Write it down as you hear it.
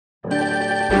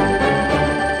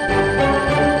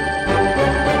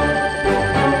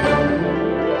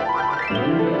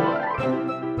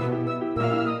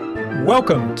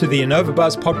Welcome to the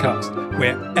InnovaBuzz podcast,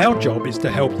 where our job is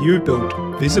to help you build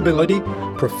visibility,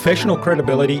 professional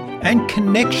credibility, and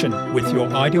connection with your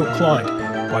ideal client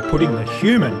by putting the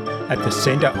human at the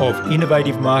center of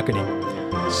innovative marketing,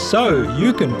 so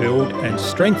you can build and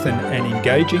strengthen an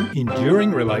engaging,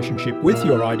 enduring relationship with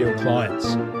your ideal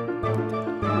clients.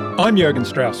 I'm Jürgen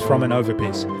Strauss from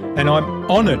InnovaBiz, and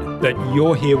I'm honored that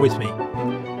you're here with me.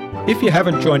 If you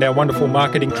haven't joined our wonderful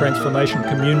marketing transformation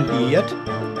community yet,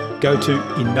 go to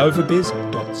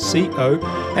innovabiz.co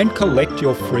and collect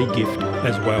your free gift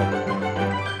as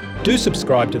well. Do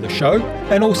subscribe to the show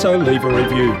and also leave a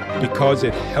review because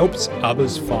it helps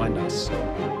others find us.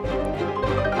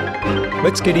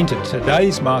 Let's get into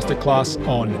today's masterclass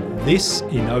on this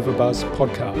InnovaBuzz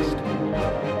podcast.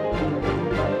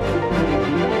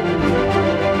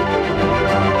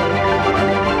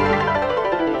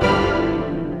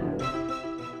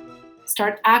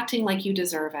 Start acting like you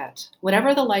deserve it.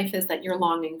 Whatever the life is that you're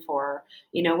longing for,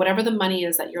 whatever the money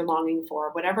is that you're longing for,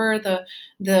 whatever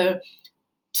the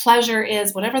pleasure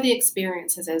is, whatever the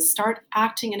experiences is, start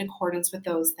acting in accordance with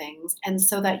those things. And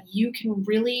so that you can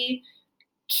really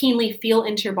keenly feel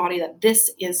into your body that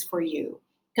this is for you.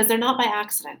 Because they're not by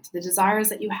accident. The desires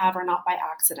that you have are not by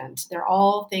accident. They're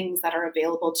all things that are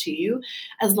available to you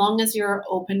as long as you're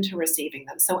open to receiving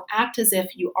them. So act as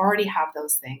if you already have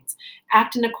those things.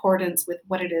 Act in accordance with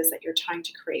what it is that you're trying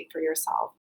to create for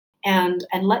yourself. And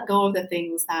let go of the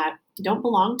things that don't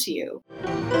belong to you.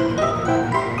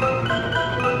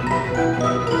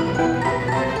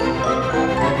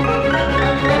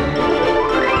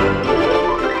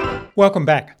 Welcome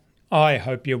back. I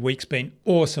hope your week's been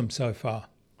awesome so far.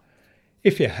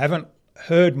 If you haven't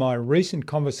heard my recent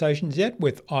conversations yet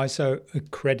with ISO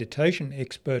accreditation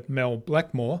expert Mel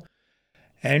Blackmore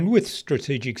and with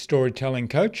strategic storytelling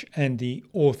coach and the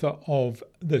author of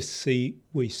The Sea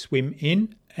We Swim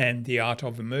In and The Art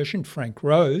of Immersion, Frank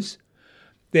Rose,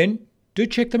 then do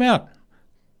check them out.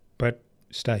 But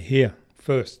stay here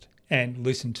first and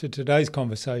listen to today's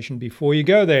conversation before you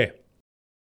go there.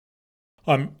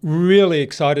 I'm really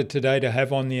excited today to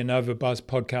have on the InnovaBuzz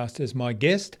podcast as my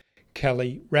guest,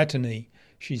 Kelly Ratney.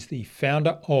 She's the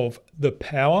founder of The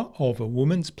Power of a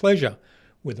Woman's Pleasure,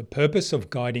 with a purpose of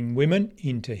guiding women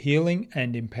into healing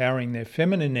and empowering their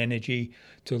feminine energy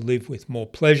to live with more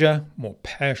pleasure, more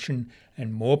passion,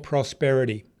 and more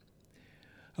prosperity.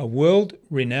 A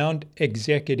world-renowned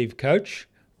executive coach,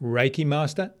 Reiki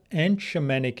master, and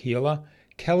shamanic healer,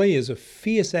 Kelly is a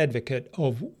fierce advocate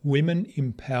of women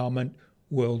empowerment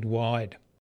worldwide.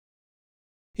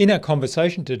 In our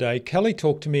conversation today, Kelly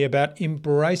talked to me about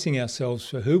embracing ourselves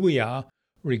for who we are,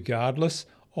 regardless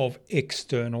of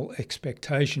external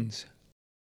expectations.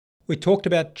 We talked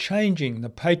about changing the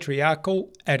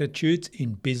patriarchal attitudes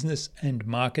in business and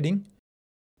marketing,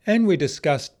 and we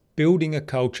discussed building a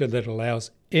culture that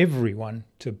allows everyone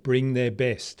to bring their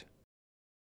best.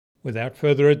 Without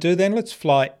further ado, then, let's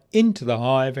fly into the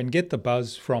hive and get the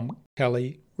buzz from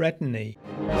Kelly Ratney.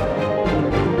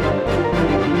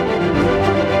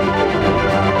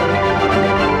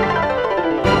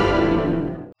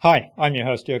 Hi, I'm your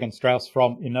host Jürgen Strauss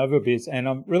from InnovaBiz, and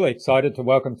I'm really excited to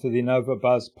welcome to the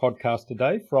InnovaBuzz podcast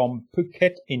today from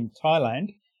Phuket in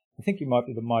Thailand. I think you might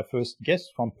be my first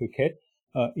guest from Phuket,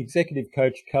 executive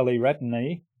coach Kelly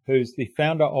Ratney, who's the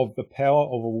founder of The Power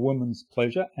of a Woman's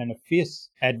Pleasure and a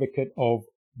fierce advocate of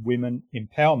women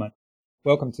empowerment.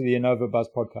 Welcome to the InnovaBuzz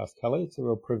podcast, Kelly. It's a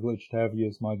real privilege to have you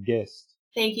as my guest.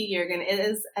 Thank you, Jürgen. It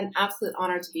is an absolute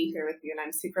honor to be here with you, and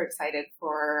I'm super excited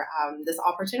for this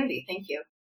opportunity. Thank you.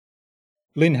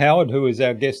 Lynn Howard, who is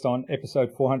our guest on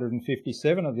episode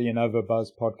 457 of the InnovaBuzz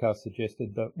podcast,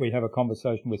 suggested that we have a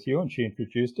conversation with you, and she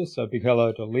introduced us. So big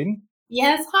hello to Lynn.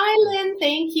 Yes. Hi, Lynn.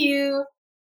 Thank you.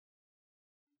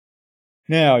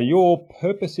 Now, your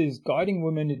purpose is guiding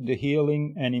women into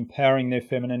healing and empowering their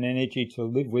feminine energy to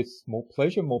live with more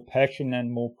pleasure, more passion,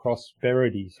 and more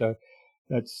prosperity. So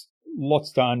that's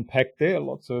lots to unpack there,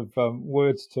 lots of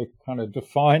words to kind of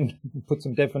define, put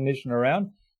some definition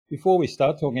around. Before we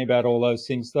start talking about all those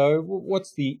things, though,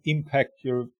 what's the impact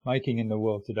you're making in the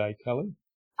world today, Kelly?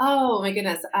 Oh, my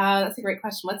goodness. That's a great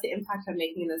question. What's the impact I'm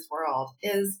making in this world?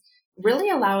 Is really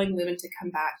allowing women to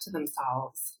come back to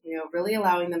themselves, really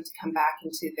allowing them to come back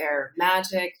into their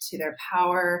magic, to their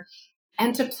power,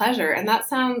 and to pleasure. And that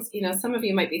sounds, some of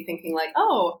you might be thinking like,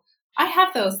 oh, I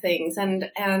have those things. And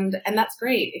that's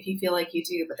great if you feel like you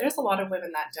do. But there's a lot of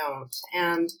women that don't.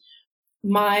 And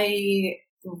my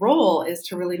role is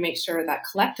to really make sure that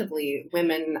collectively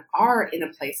women are in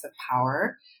a place of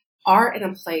power, are in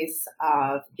a place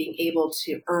of being able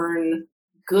to earn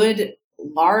good,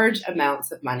 large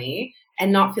amounts of money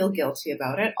and not feel guilty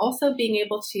about it. Also being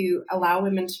able to allow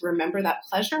women to remember that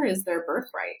pleasure is their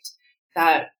birthright,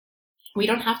 that we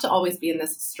don't have to always be in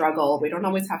this struggle. We don't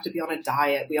always have to be on a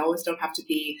diet. We always don't have to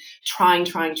be trying,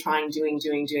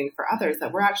 doing for others,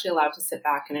 that we're actually allowed to sit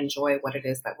back and enjoy what it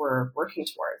is that we're working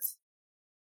towards.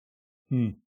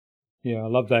 Yeah, I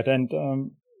love that. And,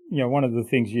 one of the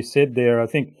things you said there, I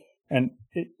think, and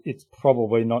it's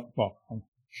probably not, well, I'm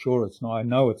sure it's not, I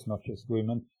know it's not just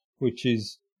women, which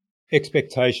is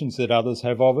expectations that others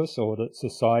have of us or that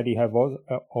society have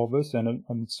of us. And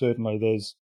certainly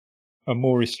there's a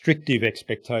more restrictive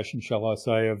expectation, shall I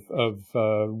say, of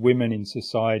women in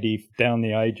society down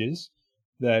the ages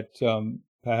that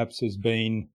perhaps has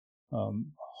been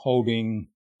holding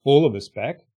all of us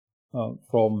back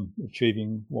from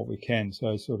achieving what we can.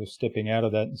 So sort of stepping out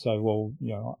of that and say, well,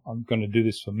 I'm going to do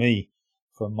this for me,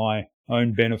 for my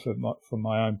own benefit, for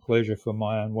my own pleasure, for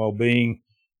my own well-being,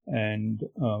 and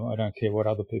I don't care what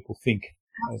other people think.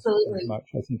 Absolutely. As much,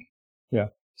 I think. Yeah.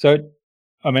 So,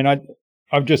 I mean,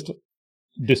 I've just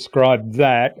describe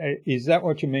that. Is that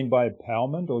what you mean by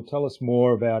empowerment, or tell us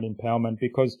more about empowerment?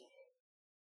 Because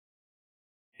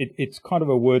it's kind of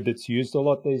a word that's used a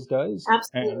lot these days.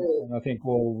 Absolutely. And I think,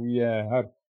 well, yeah,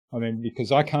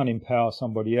 because I can't empower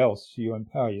somebody else. You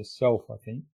empower yourself, I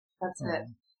think. That's it.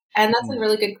 And that's a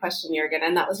really good question, Jürgen,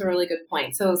 and that was a really good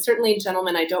point. So certainly,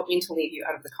 gentlemen, I don't mean to leave you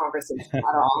out of the conversation at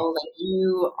all. Like,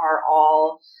 you are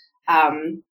all,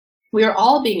 we are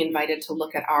all being invited to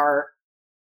look at our,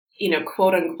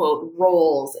 quote unquote,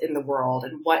 roles in the world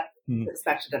and what is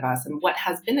expected of us and what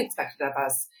has been expected of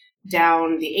us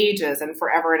down the ages and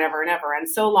forever and ever and ever, and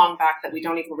so long back that we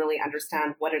don't even really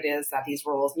understand what it is that these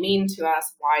roles mean to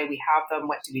us, why we have them,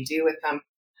 what do we do with them,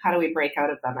 how do we break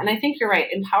out of them. And I think you're right.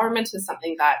 Empowerment is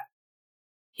something that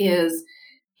is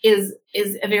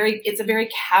a very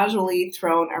casually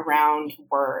thrown around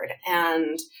word.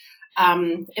 And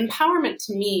empowerment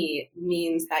to me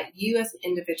means that you as an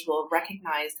individual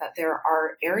recognize that there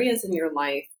are areas in your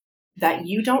life that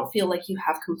you don't feel like you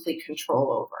have complete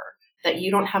control over, that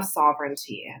you don't have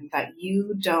sovereignty in, that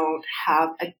you don't have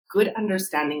a good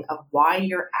understanding of why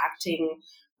you're acting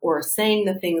or saying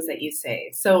the things that you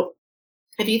say. So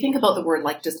if you think about the word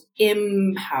like just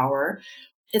empower,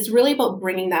 it's really about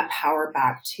bringing that power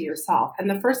back to yourself. And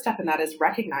the first step in that is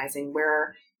recognizing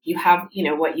where you have,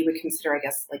 what you would consider, I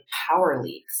guess, like power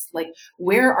leaks. Like,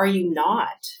 where are you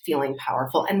not feeling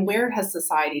powerful? And where has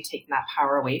society taken that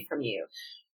power away from you?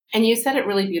 And you said it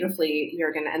really beautifully,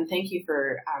 Jürgen, and thank you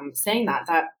for saying that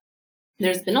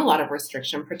there's been a lot of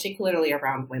restriction, particularly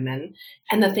around women,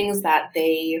 and the things that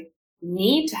they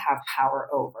need to have power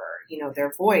over,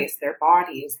 their voice, their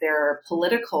bodies, their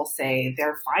political say,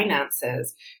 their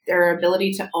finances, their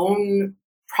ability to own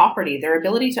property, their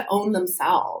ability to own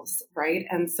themselves, right?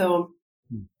 And so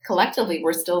collectively,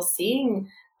 we're still seeing,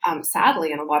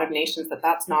 sadly, in a lot of nations that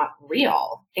that's not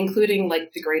real, including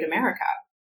like the great America.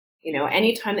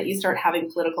 Anytime that you start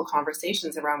having political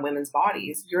conversations around women's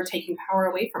bodies, you're taking power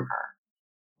away from her.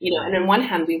 And on one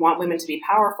hand, we want women to be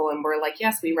powerful, and we're like,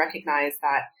 yes, we recognize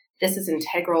that this is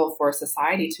integral for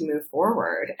society to move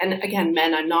forward. And again,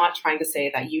 men, I'm not trying to say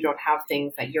that you don't have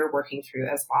things that you're working through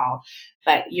as well.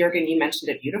 But Jürgen, you mentioned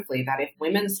it beautifully, that if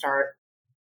women start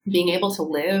being able to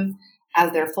live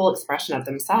as their full expression of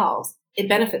themselves, it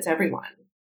benefits everyone.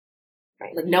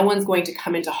 Right? Like, no one's going to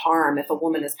come into harm if a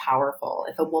woman is powerful,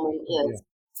 if a woman is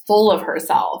full of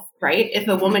herself, right? If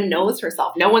a woman knows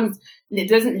herself,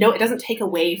 it doesn't take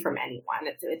away from anyone.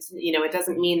 It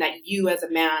doesn't mean that you as a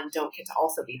man don't get to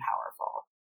also be powerful.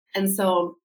 And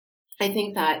so I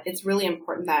think that it's really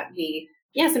important that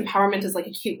yes, empowerment is like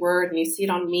a cute word, and you see it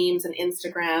on memes and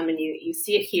Instagram, and you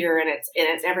see it here, and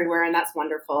it's everywhere, and that's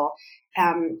wonderful.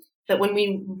 But when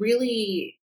we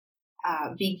really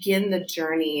begin the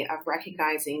journey of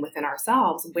recognizing within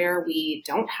ourselves where we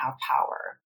don't have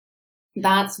power,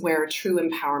 that's where true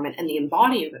empowerment and the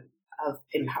embodiment of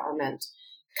empowerment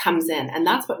comes in. And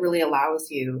that's what really allows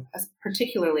you,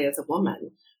 particularly as a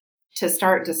woman, to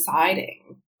start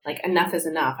deciding, like, enough is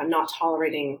enough. I'm not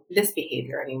tolerating this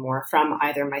behavior anymore from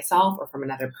either myself or from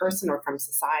another person or from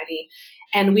society.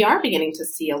 And we are beginning to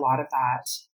see a lot of that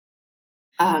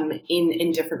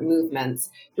in different movements,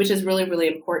 which is really, really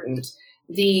important.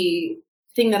 The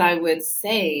thing that I would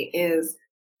say is,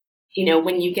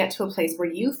 when you get to a place where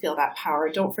you feel that power,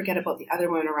 don't forget about the other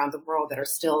women around the world that are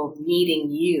still needing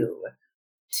you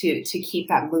to keep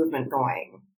that movement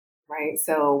going, right?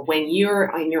 So when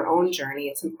you're on your own journey,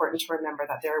 it's important to remember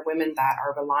that there are women that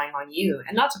are relying on you,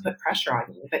 and not to put pressure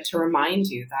on you, but to remind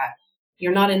you that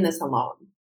you're not in this alone.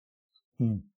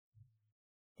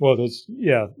 Well,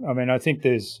 I think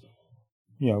there's,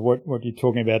 what you're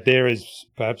talking about there is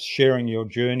perhaps sharing your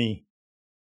journey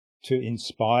to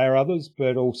inspire others,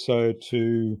 but also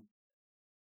to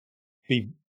be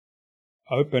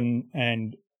open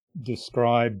and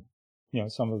describe,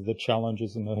 some of the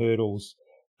challenges and the hurdles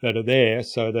that are there,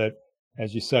 so that,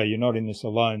 as you say, you're not in this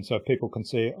alone, so people can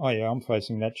see, oh yeah, I'm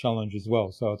facing that challenge as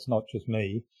well, so it's not just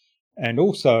me. And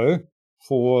also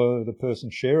for the person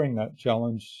sharing that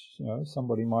challenge,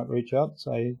 somebody might reach out and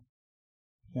say,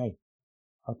 hey,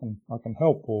 I can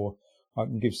help, or I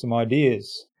can give some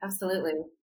ideas. Absolutely.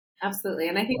 Absolutely.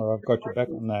 And I think or I've got your back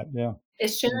on that. Yeah.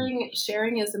 is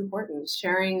sharing is important.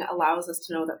 Sharing allows us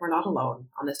to know that we're not alone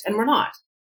on this, and we're not.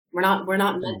 We're not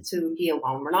meant to be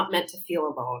alone. We're not meant to feel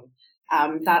alone.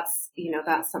 That's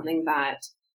something that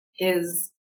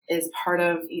is part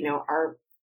of, our,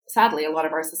 sadly, a lot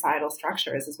of our societal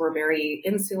structures is we're very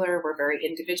insular, we're very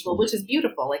individual, which is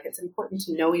beautiful. Like, it's important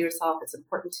to know yourself. It's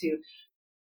important to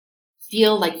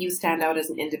feel like you stand out as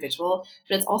an individual,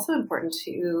 but it's also important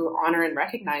to honor and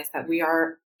recognize that we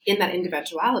are, in that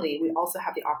individuality, we also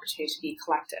have the opportunity to be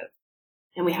collective.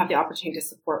 And we have the opportunity to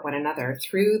support one another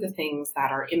through the things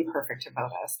that are imperfect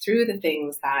about us, through the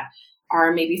things that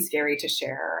are maybe scary to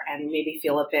share and maybe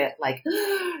feel a bit like,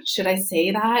 should I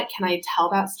say that? Can I tell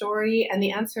that story? And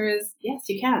the answer is yes,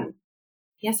 you can.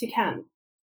 Yes, you can.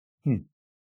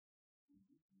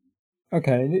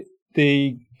 Okay.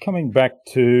 The coming back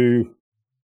to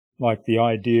like the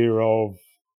idea of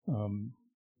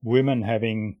women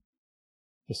having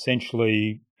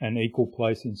essentially an equal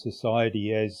place in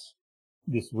society as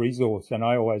this resource. And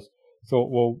I always thought,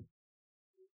 well,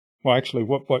 actually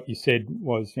what you said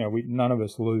was, none of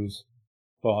us lose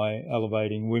by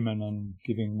elevating women and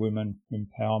giving women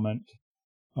empowerment.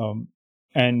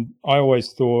 And I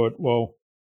always thought, well,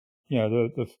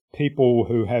 the people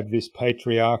who have this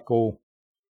patriarchal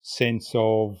sense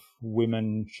of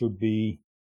women should be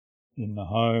in the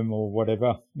home or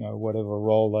whatever, whatever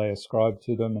role they ascribe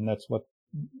to them, and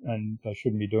they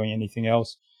shouldn't be doing anything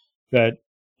else, that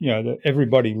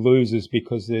everybody loses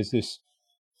because there's this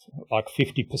like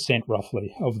 50%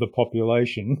 roughly of the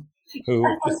population who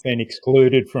have just been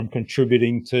excluded from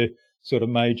contributing to sort of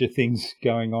major things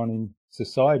going on in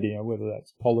society, whether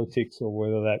that's politics or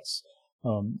whether that's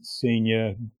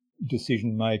senior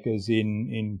decision makers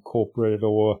in corporate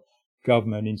or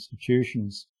government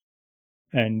institutions.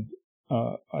 And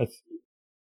I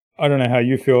don't know how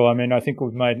you feel. I mean, I think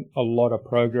we've made a lot of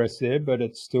progress there, but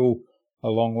it's still a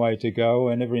long way to go.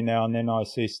 And every now and then I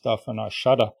see stuff and I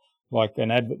shudder, like in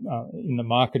the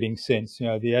marketing sense,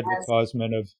 the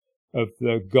advertisement of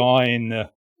the guy in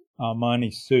the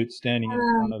Armani suit standing in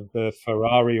front of the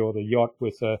Ferrari or the yacht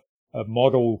with a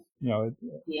model, the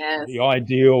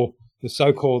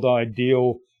so-called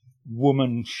ideal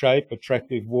woman shape,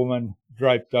 attractive woman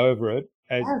draped over it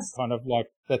as kind of like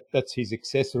that's his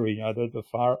accessory, the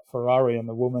Ferrari and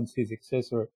the woman's his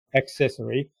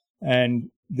accessory, and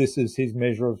this is his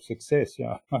measure of success.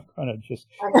 I kind of just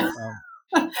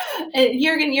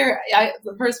Jürgen,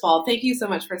 first of all, thank you so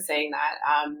much for saying that.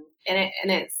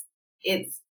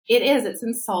 It's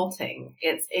insulting.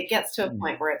 It gets to a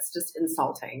point where it's just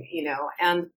insulting,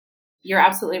 and you're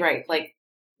absolutely right. Like,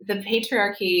 the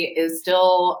patriarchy is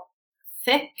still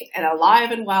thick and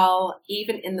alive and well,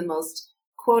 even in the most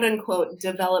quote unquote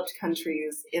developed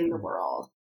countries in the world.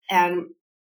 And,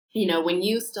 when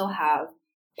you still have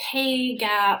pay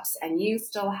gaps and you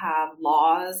still have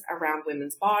laws around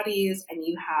women's bodies and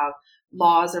you have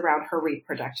laws around her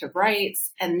reproductive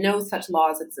rights, and no such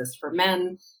laws exist for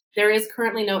men, there is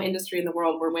currently no industry in the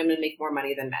world where women make more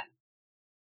money than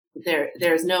men.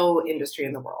 There's no industry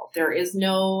in the world. There is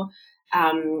no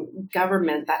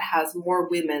government that has more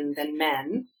women than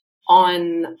men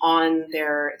on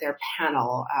their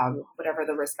panel, whatever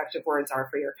the respective words are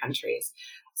for your countries.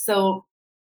 So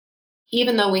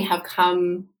even though we have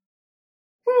come,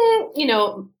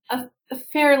 a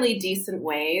fairly decent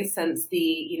way since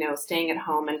the, staying at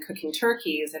home and cooking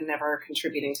turkeys and never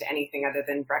contributing to anything other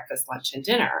than breakfast, lunch, and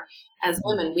dinner, as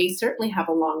women, we certainly have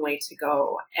a long way to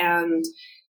go. And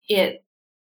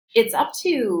it's up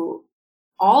to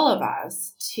all of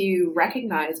us to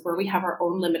recognize where we have our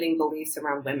own limiting beliefs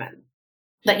around women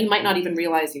that you might not even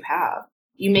realize you have.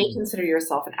 You may consider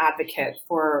yourself an advocate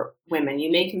for women.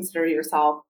 You may consider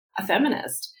yourself a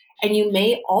feminist. And you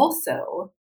may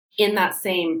also, in that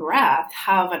same breath,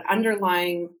 have an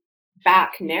underlying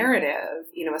back narrative,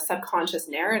 a subconscious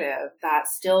narrative that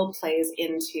still plays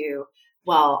into,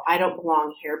 well, I don't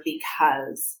belong here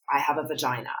because I have a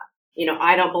vagina.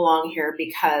 I don't belong here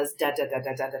because da da da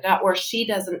da da da da, or she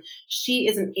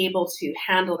isn't able to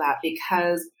handle that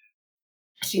because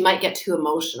she might get too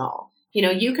emotional,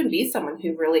 You can be someone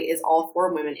who really is all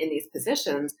for women in these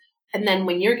positions. And then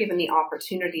when you're given the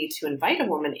opportunity to invite a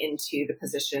woman into the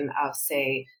position of,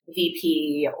 say,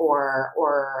 VP or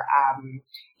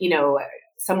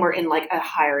somewhere in like a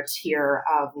higher tier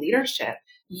of leadership,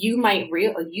 you might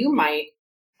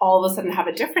all of a sudden have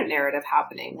a different narrative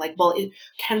happening. Like, well,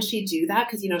 can she do that?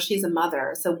 Because she's a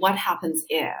mother. So what happens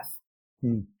if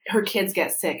her kids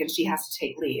get sick and she has to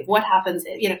take leave? What happens?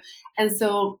 And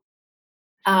so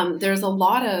there's a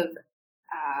lot of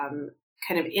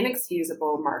kind of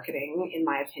inexcusable marketing, in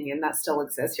my opinion, that still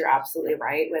exists. You're absolutely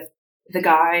right, with the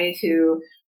guy who,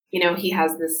 he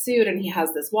has this suit and he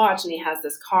has this watch and he has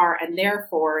this car, and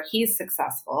therefore he's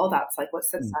successful. That's like what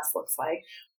success looks like.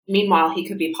 Meanwhile, he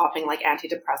could be popping like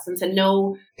antidepressants, and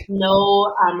no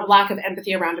lack of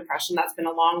empathy around depression. That's been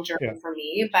a long journey for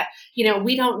me. But,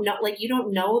 we don't know, like, you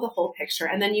don't know the whole picture.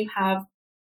 And then you have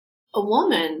a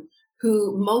woman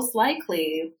who most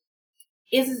likely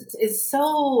is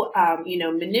so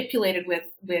manipulated with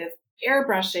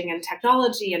airbrushing and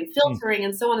technology and filtering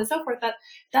and so on and so forth,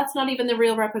 that's not even the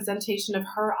real representation of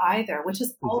her either, which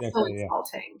is also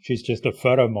insulting. She's just a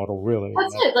photo model, really.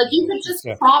 That's it. Like, you could just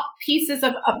crop pieces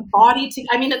of body to,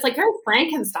 it's like very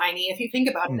Frankenstein-y if you think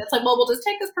about it. It's like, well, we'll just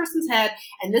take this person's head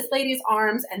and this lady's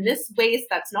arms and this waist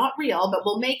that's not real, but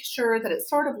we'll make sure that it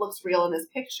sort of looks real in this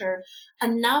picture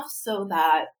enough so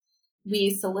that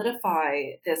we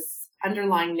solidify this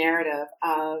underlying narrative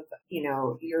of,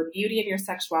 your beauty and your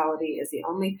sexuality is the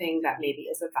only thing that maybe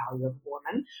is a value of a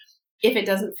woman. If it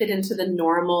doesn't fit into the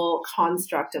normal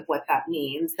construct of what that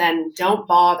means, then don't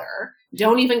bother.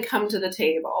 Don't even come to the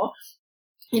table.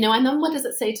 And then what does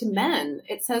it say to men?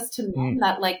 It says to men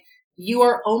that, like, you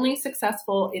are only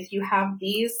successful if you have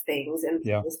these things in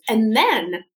place. And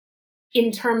then in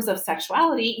terms of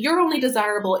sexuality, you're only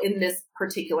desirable in this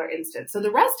particular instance. So the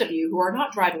rest of you who are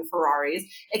not driving Ferraris,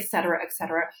 et cetera,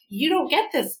 you don't get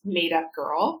this made up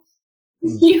girl.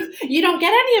 You don't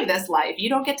get any of this life. You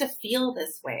don't get to feel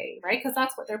this way, right? Because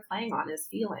that's what they're playing on, is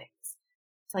feelings. It's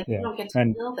like, you don't get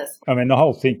to feel this way. I mean, the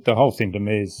whole thing to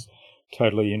me is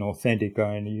totally inauthentic.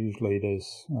 And usually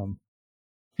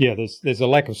there's a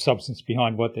lack of substance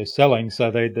behind what they're selling.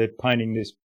 So they're painting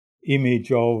this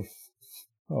image of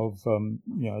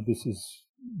this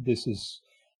is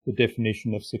the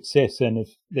definition of success. And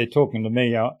if they're talking to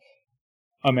me,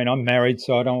 I'm married,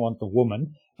 so I don't want the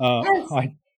woman.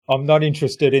 I'm not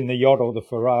interested in the yacht or the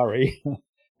Ferrari.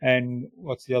 And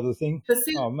what's the other thing? The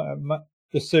suit.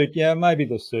 The suit, maybe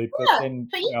the suit. Yeah, but then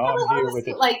but I'm here with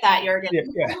it like that, Jürgen.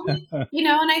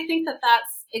 Yeah. And I think that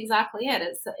that's exactly it.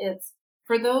 It's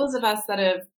for those of us that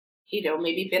have,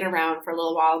 maybe been around for a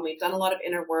little while, and we've done a lot of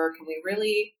inner work, and we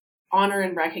really honor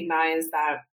and recognize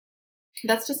that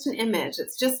that's just an image.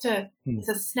 It's just it's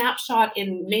a snapshot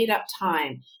in made up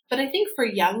time. But I think for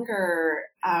younger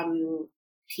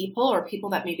people, or people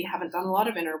that maybe haven't done a lot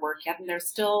of inner work yet, and they're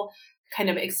still kind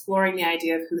of exploring the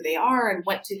idea of who they are and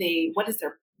what is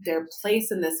their place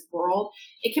in this world,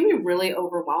 it can be really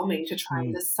overwhelming to try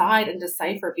and decide and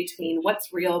decipher between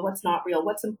what's real, what's not real,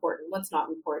 what's important, what's not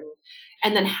important.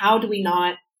 And then how do we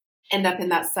not end up in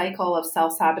that cycle of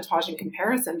self-sabotage and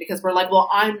comparison, because we're like, well,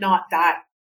 I'm not that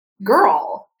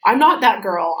girl. I'm not that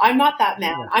girl. I'm not that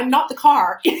man. Yeah. I'm not the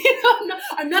car.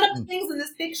 I'm none of the things in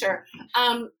this picture.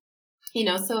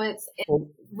 So it's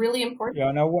really important. Yeah,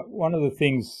 I know one of the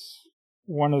things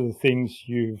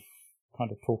you've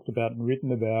kind of talked about and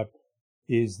written about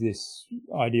is this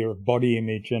idea of body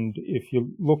image. And if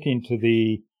you look into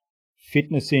the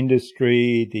fitness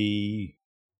industry,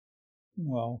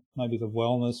 maybe the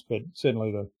wellness, but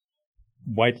certainly the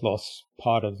weight loss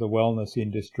part of the wellness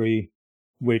industry,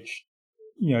 which,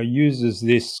 uses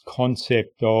this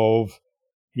concept of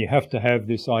you have to have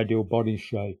this ideal body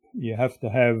shape. You have to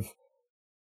have,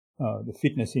 the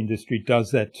fitness industry does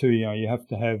that too. You have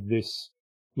to have this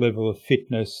level of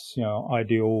fitness,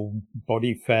 ideal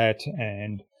body fat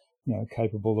and,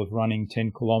 capable of running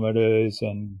 10 kilometers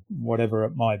and whatever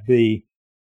it might be,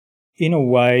 in a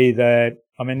way that,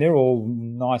 they're all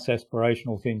nice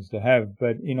aspirational things to have,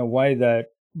 but in a way that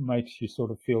makes you sort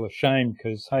of feel ashamed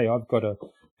because, hey, I've got a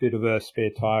bit of a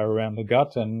spare tire around the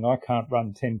gut and I can't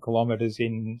run 10 kilometers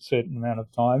in a certain amount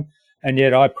of time. And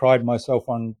yet I pride myself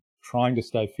on trying to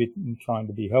stay fit and trying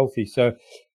to be healthy. So,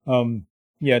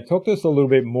 talk to us a little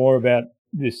bit more about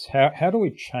this. How do we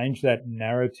change that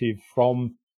narrative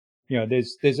from,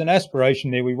 there's an aspiration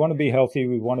there. We want to be healthy.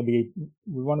 We want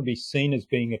to be seen as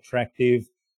being attractive,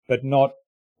 but not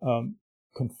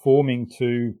conforming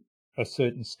to a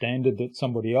certain standard that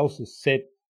somebody else has set,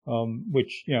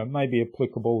 which, may be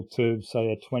applicable to,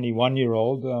 say, a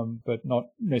 21-year-old, but not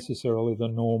necessarily the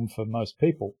norm for most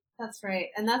people. That's right.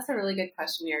 And that's a really good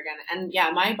question, Jurgen. And yeah,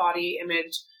 my body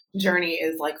image journey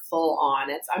is like full on.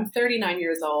 I'm 39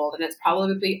 years old, and it's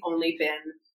probably only been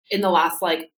in the last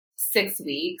like 6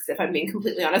 weeks, if I'm being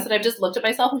completely honest, that I've just looked at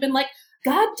myself and been like,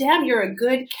 God damn, you're a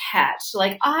good catch.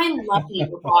 Like, I love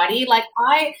your body. Like,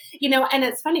 and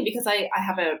it's funny because I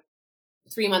have a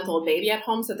 3-month-old baby at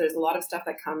home. So there's a lot of stuff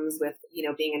that comes with,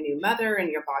 being a new mother and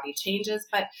your body changes.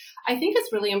 But I think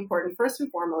it's really important, first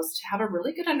and foremost, to have a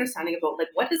really good understanding about like,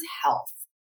 what is health?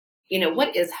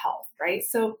 What is health, right?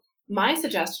 So my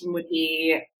suggestion would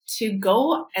be to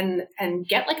go and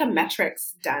get like a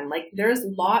metrics done. Like there's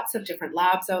lots of different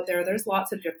labs out there. There's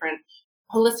lots of different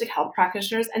holistic health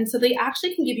practitioners. And so they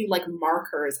actually can give you like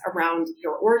markers around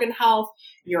your organ health,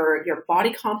 your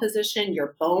body composition,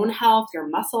 your bone health, your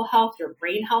muscle health, your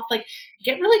brain health. Like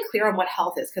get really clear on what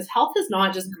health is, because health is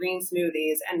not just green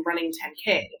smoothies and running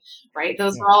 10K, right?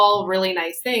 Those are all really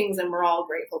nice things and we're all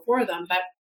grateful for them, but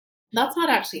that's not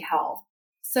actually health.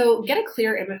 So get a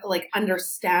clear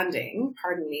understanding,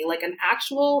 like an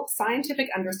actual scientific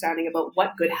understanding about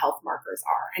what good health markers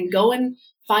are, and go and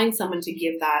find someone to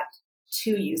give that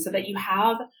to you so that you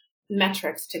have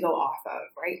metrics to go off of,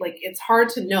 right? Like it's hard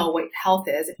to know what health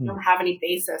is if you don't have any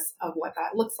basis of what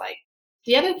that looks like.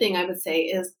 The other thing I would say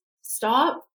is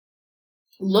stop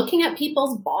looking at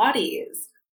people's bodies.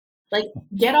 Like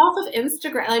get off of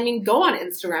Instagram. I mean, go on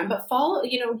Instagram, but follow,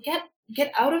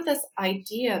 get out of this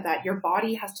idea that your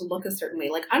body has to look a certain way.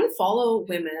 Like unfollow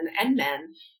women and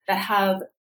men that have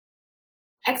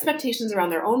expectations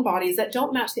around their own bodies that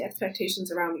don't match the expectations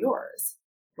around yours,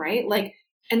 right? Like,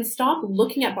 and stop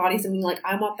looking at bodies and being like,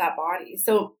 I want that body.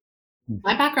 So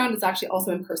my background is actually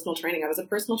also in personal training. I was a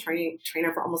personal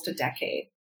trainer for almost a decade.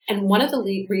 And one of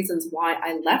the reasons why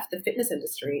I left the fitness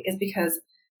industry is because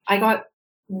I got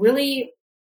really,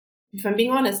 if I'm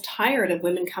being honest, tired of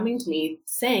women coming to me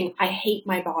saying, I hate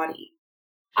my body.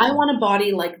 I want a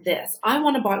body like this. I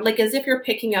want a body, like as if you're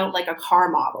picking out like a car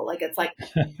model. Like it's like,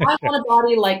 I want a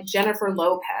body like Jennifer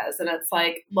Lopez. And it's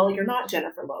like, well, you're not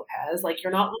Jennifer Lopez. Like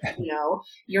you're not,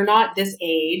 you're not this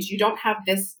age. You don't have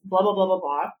this blah, blah, blah,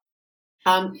 blah,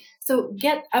 blah. So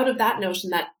get out of that notion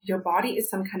that your body is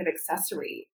some kind of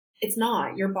accessory. It's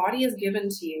not. Your body is given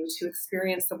to you to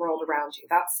experience the world around you.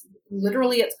 That's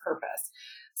literally its purpose.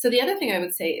 So the other thing I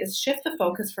would say is shift the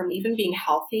focus from even being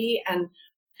healthy and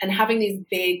having these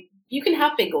big, you can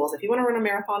have big goals. If you want to run a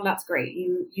marathon, that's great.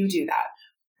 You do that.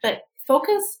 But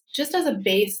focus just as a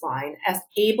baseline as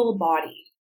able-bodied.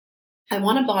 I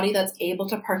want a body that's able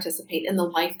to participate in the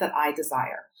life that I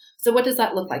desire. So what does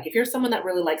that look like? If you're someone that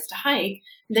really likes to hike,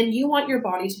 then you want your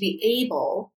body to be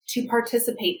able to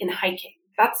participate in hiking.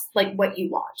 That's like what you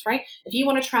want, right? If you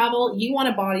want to travel, you want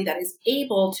a body that is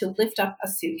able to lift up a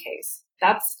suitcase.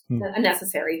 That's a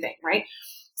necessary thing, right?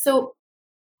 So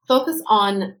focus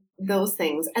on those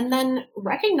things and then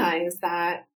recognize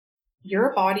that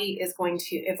your body is going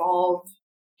to evolve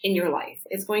in your life.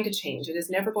 It's going to change. It is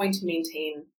never going to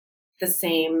maintain the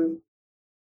same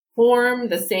form,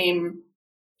 the same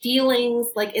feelings,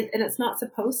 and it's not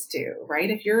supposed to, right?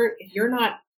 If you're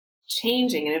not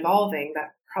changing and evolving,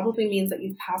 that probably means that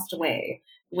you've passed away,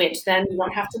 which then you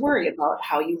don't have to worry about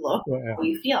how you look, how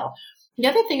you feel. The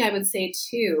other thing I would say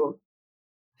too,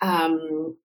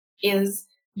 is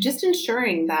just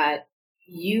ensuring that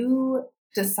you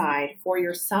decide for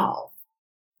yourself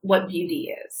what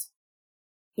beauty is.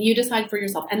 You decide for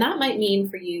yourself. And that might mean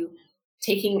for you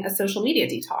taking a social media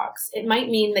detox. It might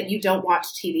mean that you don't watch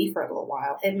TV for a little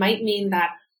while. It might mean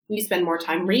that you spend more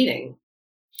time reading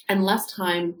and less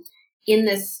time in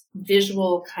this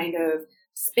visual kind of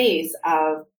space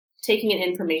of taking in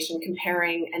information,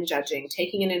 comparing and judging,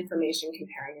 taking in information,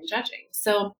 comparing and judging.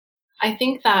 So I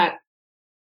think that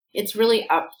it's really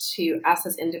up to us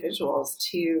as individuals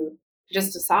to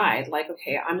just decide like,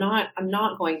 okay, I'm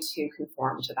not going to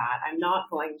conform to that. I'm not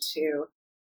going to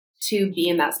be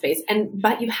in that space.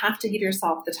 But you have to give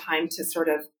yourself the time to sort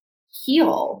of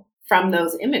heal from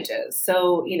those images.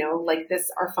 So, like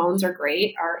this, our phones are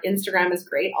great. Our Instagram is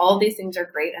great. All of these things are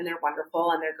great and they're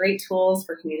wonderful and they're great tools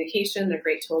for communication. They're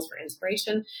great tools for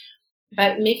inspiration,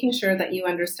 but making sure that you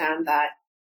understand that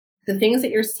the things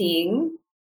that you're seeing,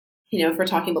 if we're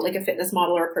talking about like a fitness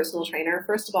model or a personal trainer,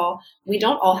 first of all, we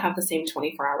don't all have the same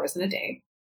 24 hours in a day,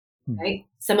 right?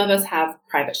 Some of us have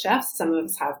private chefs. Some of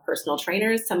us have personal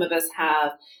trainers. Some of us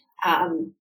have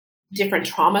different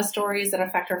trauma stories that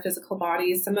affect our physical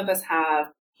bodies. Some of us have,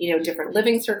 different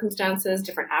living circumstances,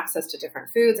 different access to different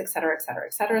foods, et cetera, et cetera,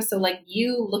 et cetera. So like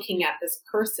you looking at this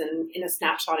person in a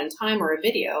snapshot in time or a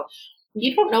video,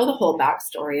 you don't know the whole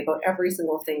backstory about every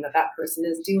single thing that person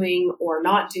is doing or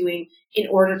not doing in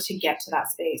order to get to that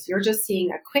space. You're just seeing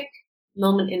a quick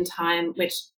moment in time,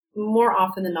 which more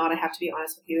often than not, I have to be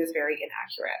honest with you, is very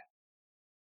inaccurate.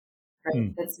 Right?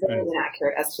 Mm. It's very And it's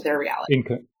inaccurate as to their reality.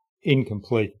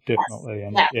 incomplete, Yes. definitely,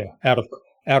 and Yeah.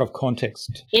 out of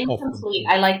context often Incomplete.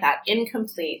 too. I like that.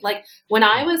 Incomplete. Like when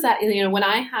I was at, when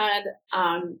I had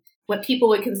what people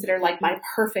would consider like my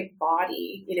perfect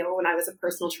body, when I was a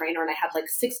personal trainer and I had like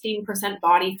 16%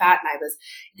 body fat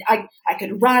and I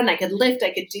could run, I could lift,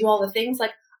 I could do all the things.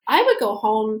 Like I would go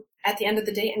home at the end of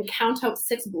the day and count out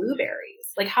 6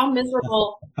 blueberries. Like how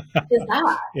miserable is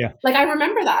that? Yeah. Like I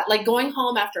remember that, like going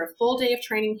home after a full day of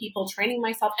training people, training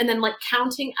myself, and then like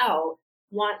counting out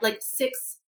like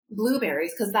 6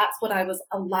 blueberries because that's what I was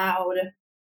allowed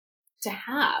to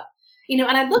have. And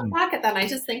I look Mm. back at that and I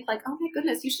just think like, oh my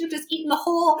goodness, you should have just eaten the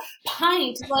whole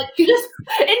pint. Like you just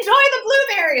enjoy the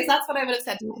blueberries. That's what I would have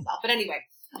said to myself. But anyway,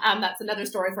 that's another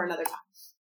story for another time.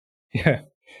 Yeah.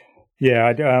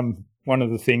 Yeah. One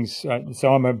of the things,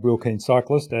 so I'm a real keen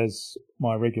cyclist, as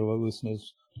my regular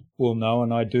listeners will know,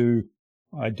 and I do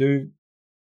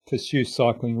pursue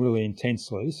cycling really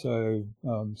intensely. So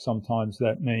sometimes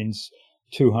that means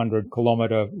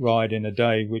 200-kilometre ride in a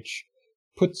day, which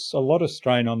puts a lot of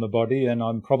strain on the body. And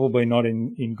I'm probably not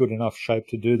in good enough shape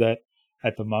to do that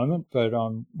at the moment, but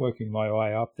I'm working my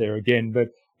way up there again. But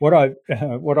what I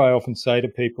often say to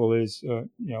people is,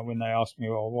 when they ask me,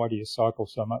 well, why do you cycle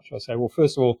so much? I say, well,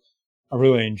 first of all, I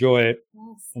really enjoy it.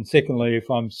 Yes. And secondly, if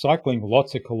I'm cycling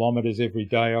lots of kilometres every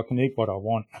day, I can eat what I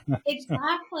want.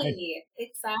 Exactly.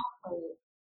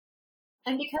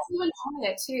 And because you enjoy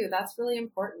it too, that's really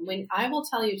important. When I will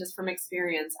tell you just from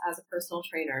experience as a personal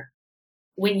trainer,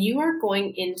 when you are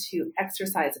going into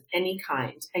exercise of any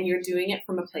kind and you're doing it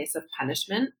from a place of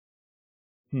punishment,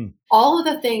 all of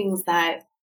the things that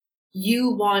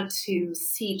you want to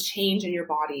see change in your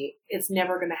body, it's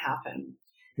never going to happen.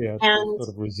 Yeah, it's And sort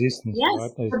of resistance, yes,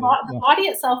 right? They the, say, the body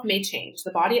itself may change.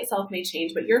 The body itself may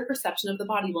change, but your perception of the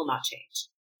body will not change.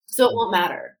 So it won't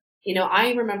matter.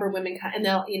 I remember women, and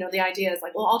they'll, the idea is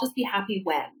like, well, I'll just be happy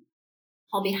when.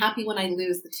 I'll be happy when I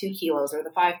lose the 2 kilos or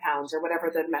the 5 pounds or whatever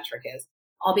the metric is.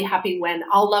 I'll be happy when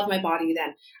I'll love my body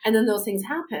then. And then those things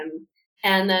happen.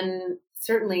 And then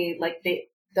certainly like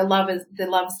the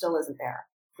love still isn't there.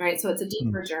 Right. So it's a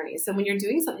deeper journey. So when you're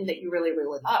doing something that you really,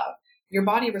 really love, your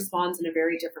body responds in a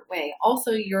very different way.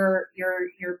 Also, your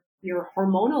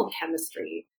hormonal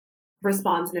chemistry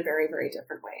responds in a very, very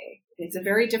different way. It's a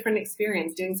very different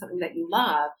experience doing something that you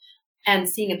love and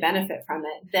seeing a benefit from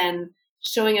it than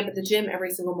showing up at the gym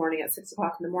every single morning at 6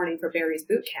 o'clock in the morning for Barry's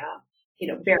boot camp.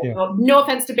 Barry, well, no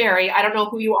offense to Barry. I don't know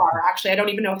who you are. Actually, I don't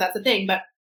even know if that's a thing, but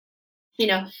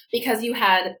because you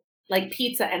had like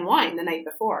pizza and wine the night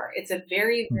before, it's a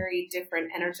very, very different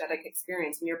energetic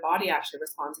experience and your body actually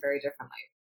responds very differently.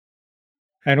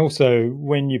 And also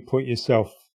when you put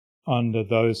yourself under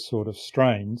those sort of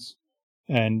strains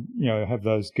and, have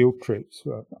those guilt trips,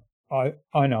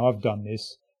 I know I've done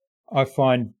this. I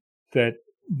find that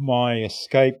my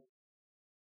escape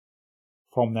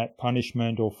from that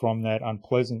punishment or from that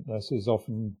unpleasantness is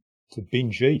often to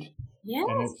binge eat. Yes.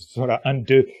 And it's sort of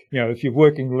undo, if you're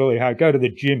working really hard, go to the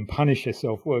gym, punish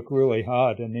yourself, work really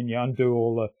hard, and then you undo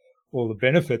all the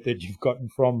benefit that you've gotten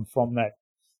from that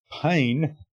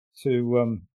pain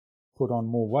to put on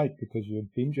more weight because you're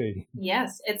binge eating.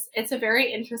 Yes, it's a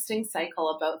very interesting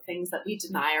cycle about things that we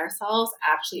deny ourselves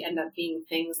actually end up being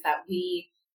things that we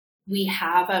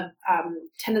have a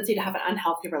tendency to have an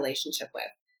unhealthy relationship with,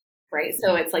 right?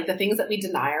 So it's like the things that we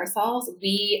deny ourselves,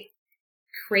 we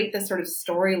create this sort of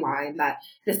storyline that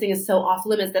this thing is so off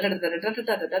limits, and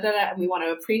we want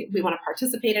to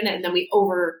participate in it, and then we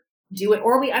overdo it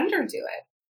or we underdo it,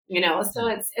 So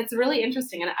it's really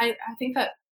interesting, and I think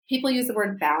that people use the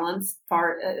word balance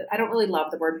far. I don't really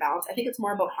love the word balance. I think it's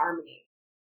more about harmony,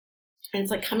 and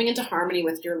it's like coming into harmony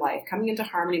with your life, coming into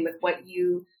harmony with what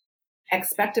you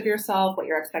expect of yourself, what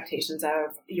your expectations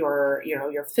of your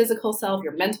physical self,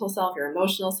 your mental self, your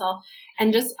emotional self,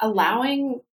 and just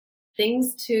allowing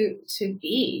things to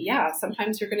be. Yeah,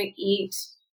 sometimes you're going to eat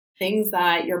things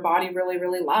that your body really,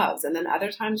 really loves, and then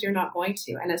other times you're not going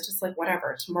to. And it's just like,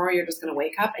 whatever, tomorrow you're just going to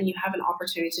wake up and you have an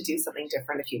opportunity to do something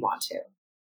different if you want to,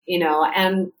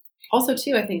 and also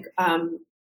too, I think,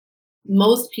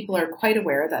 most people are quite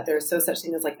aware that there's no such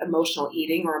thing as like emotional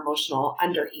eating or emotional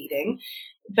under eating,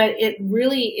 but it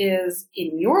really is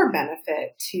in your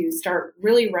benefit to start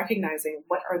really recognizing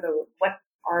what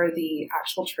are the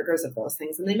actual triggers of those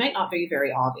things. And they might not be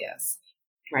very obvious,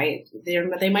 right?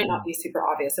 They might not be super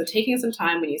obvious. So taking some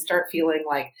time when you start feeling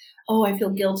like, oh, I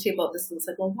feel guilty about this. And it's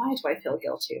like, well, why do I feel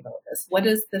guilty about this? What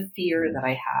is the fear that I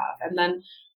have? And then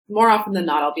more often than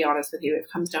not, I'll be honest with you, it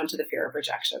comes down to the fear of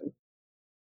rejection.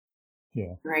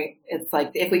 Yeah. right? It's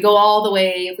like if we go all the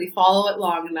way, if we follow it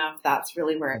long enough, that's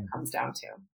really where it Mm. comes down to.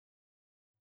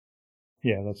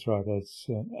 Yeah, that's right. That's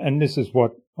and this is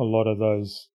what a lot of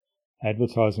those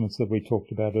advertisements that we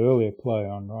talked about earlier play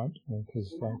on, right?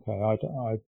 Because Yeah,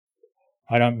 okay,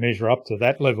 I don't measure up to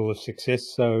that level of success,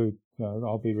 so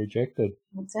I'll be rejected.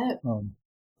 that's it. Um,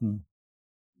 hmm.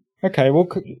 Okay, well,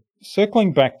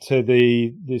 circling back to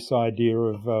this idea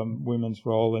of women's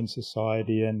role in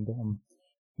society and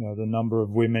the number of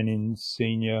women in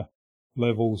senior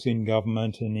levels in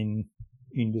government and in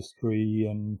industry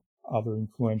and other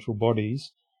influential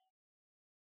bodies,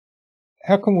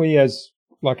 how can we as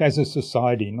a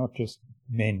society, not just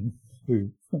men who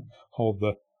hold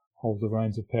the hold the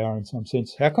reins of power in some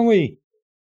sense, how can we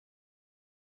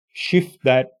shift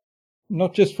that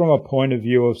not just from a point of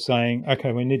view of saying,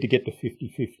 okay, we need to get to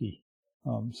 50-50.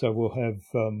 So we'll have,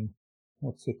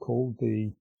 what's it called?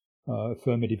 The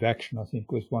affirmative action, I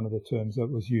think, was one of the terms that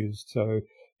was used. So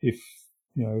if,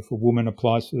 if a woman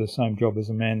applies for the same job as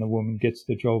a man, the woman gets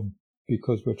the job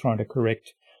because we're trying to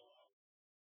correct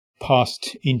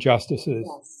past injustices,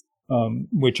 Yes.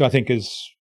 which I think is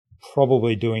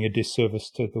probably doing a disservice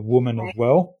to the woman as Right.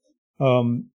 well.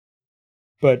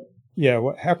 But yeah,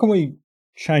 how can we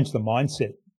change the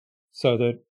mindset so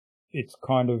that it's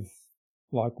kind of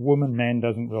like woman, man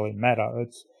doesn't really matter.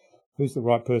 It's who's the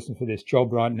right person for this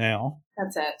job right now.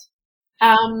 That's it.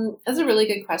 That's a really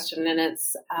good question, and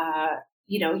it's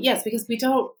yes, because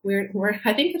we're.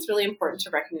 I think it's really important to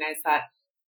recognize that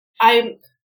I'm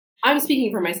I'm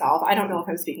speaking for myself. I don't know if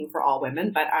I'm speaking for all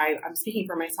women, but I'm speaking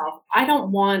for myself. I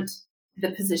don't want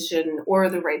the position or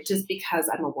the right just because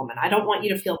I'm a woman. I don't want you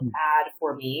to feel Mm. bad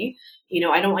for me.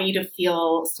 I don't want you to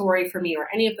feel sorry for me or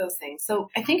any of those things. So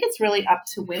I think it's really up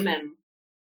to women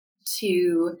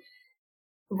to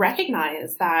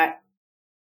recognize that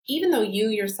even though you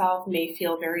yourself may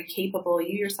feel very capable,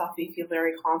 you yourself may feel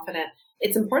very confident,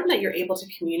 it's important that you're able to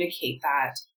communicate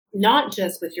that not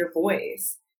just with your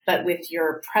voice, but with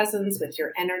your presence, with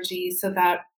your energy, so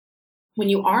that when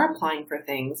you are applying for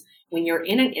things, when you're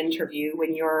in an interview,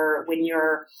 when you're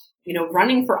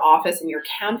running for office and you're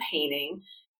campaigning,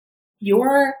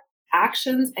 your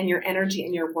actions and your energy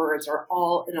and your words are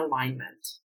all in alignment.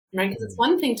 Right? Because it's Mm.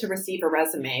 one thing to receive a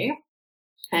resume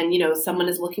and someone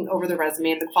is looking over the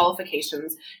resume and the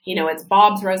qualifications. It's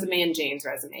Bob's resume and Jane's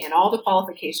resume and all the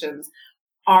qualifications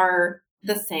are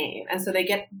the same, and so they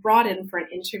get brought in for an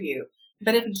interview.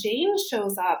 But if Jane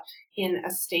shows up in a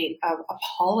state of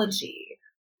apology,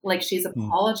 like she's Mm.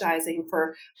 apologizing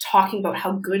for talking about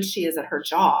how good she is at her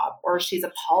job, or she's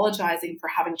apologizing for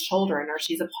having children, or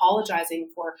she's apologizing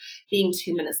for being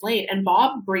 2 minutes late, and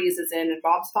Bob breezes in and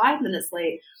Bob's 5 minutes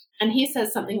late, and he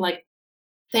says something like,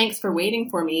 "Thanks for waiting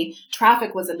for me.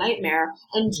 Traffic was a nightmare."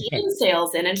 And Yeah. Jean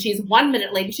sails in and she's 1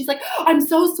 minute late and she's like, "Oh, I'm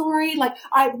so sorry. Like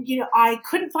I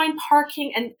couldn't find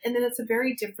parking." And then it's a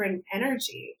very different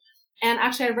energy. And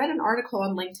actually I read an article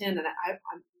on LinkedIn and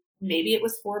maybe it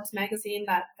was Forbes magazine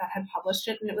that had published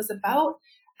it. And it was about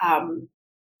um,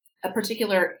 a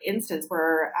particular instance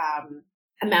where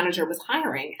a manager was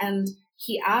hiring and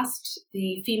he asked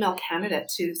the female candidate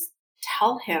to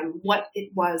tell him what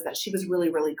it was that she was really,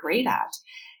 really great at.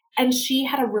 And she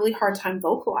had a really hard time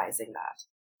vocalizing that.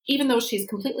 Even though she's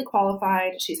completely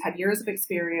qualified, she's had years of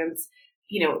experience,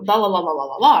 la la la la la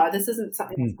la la. This isn't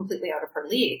something that's Mm. completely out of her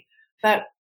league, but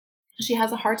she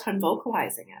has a hard time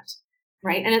vocalizing it,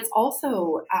 right? And it's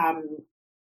also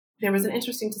there was an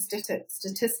interesting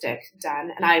statistic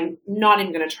done, and I'm not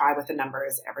even going to try with the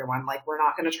numbers, everyone. Like, we're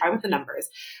not going to try with the numbers,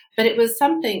 but it was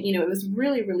something, it was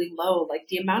really, really low. Like,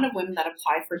 the amount of women that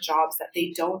apply for jobs that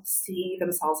they don't see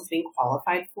themselves as being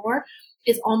qualified for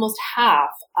is almost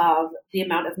half of the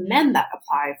amount of men that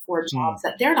apply for Mm. jobs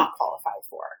that they're not qualified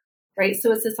for, right?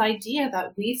 So it's this idea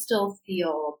that we still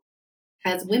feel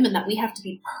as women that we have to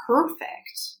be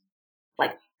perfect,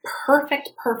 like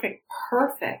perfect, perfect,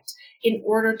 perfect in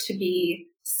order to be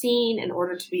seen, in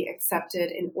order to be accepted,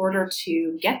 in order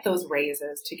to get those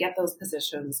raises, to get those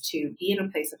positions, to be in a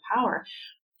place of power.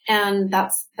 And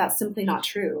that's simply not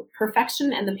true.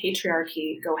 Perfection and the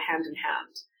patriarchy go hand in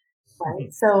hand,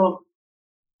 right? So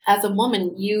as a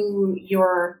woman,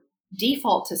 your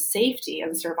default to safety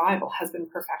and survival has been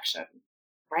perfection,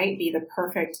 right? Be the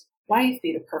perfect wife,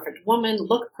 be the perfect woman,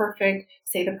 look perfect,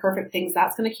 say the perfect things.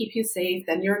 That's going to keep you safe.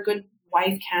 Then you're a good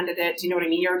wife candidate. Do you know what I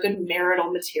mean? You're a good marital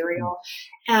Mm. material.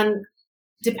 And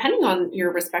depending on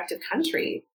your respective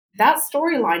country, that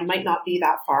storyline might not be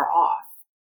that far off,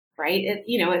 right?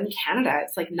 In Canada,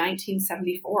 it's like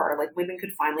 1974, like women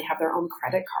could finally have their own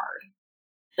credit card,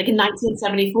 like in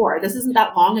 1974. This isn't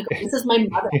that long ago. This is my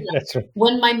mother. Yeah, that's right.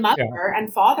 When my Yeah. mother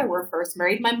and father were first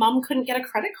married, my mom couldn't get a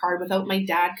credit card without my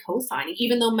dad co-signing,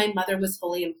 even though my mother was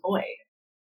fully employed.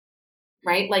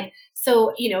 Right? Like,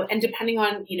 so, and depending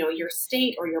on, your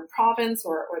state or your province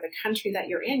or the country that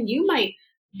you're in,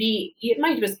 it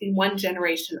might just be one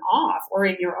generation off, or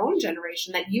in your own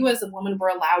generation, that you as a woman were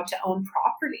allowed to own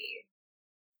property,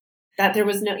 that there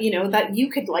was no, that you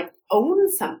could like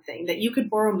own something, that you could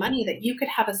borrow money, that you could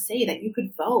have a say, that you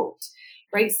could vote.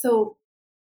 Right? So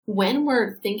when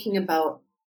we're thinking about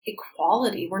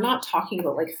equality, we're not talking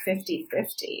about like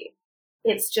 50-50.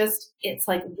 It's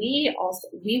like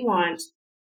we want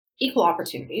equal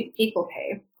opportunity, equal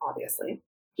pay, obviously,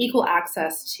 equal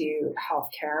access to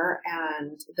healthcare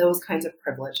and those kinds of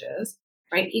privileges,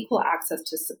 right? Equal access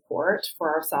to support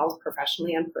for ourselves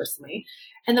professionally and personally.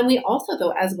 And then we also,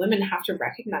 though, as women, have to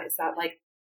recognize that, like,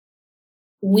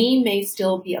 we may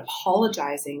still be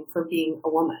apologizing for being a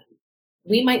woman.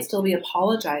 We might still be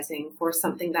apologizing for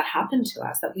something that happened to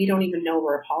us that we don't even know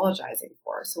we're apologizing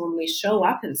for. So when we show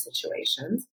up in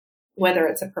situations, whether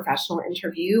it's a professional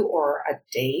interview or a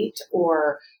date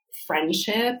or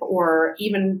friendship, or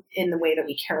even in the way that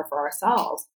we care for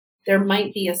ourselves, there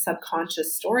might be a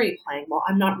subconscious story playing, well,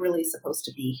 I'm not really supposed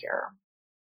to be here.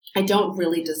 I don't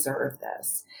really deserve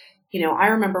this. I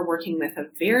remember working with a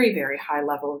very, very high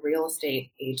level real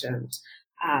estate agent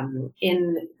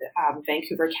in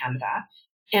Vancouver, Canada.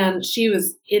 And she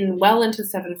was well into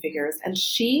seven figures, and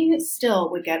she still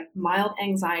would get mild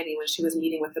anxiety when she was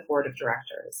meeting with the board of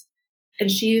directors. And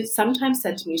she sometimes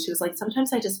said to me, she was like,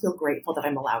 sometimes I just feel grateful that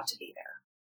I'm allowed to be there.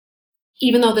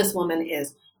 Even though this woman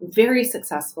is very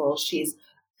successful, she's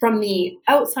from the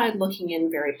outside looking in,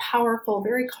 very powerful,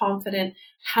 very confident,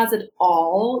 has it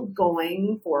all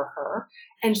going for her.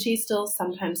 And she still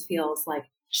sometimes feels like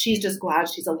she's just glad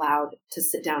she's allowed to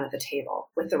sit down at the table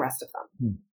with the rest of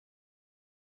them.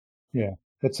 Yeah,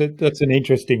 that's an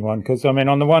interesting one, because I mean,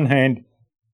 on the one hand,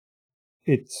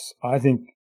 I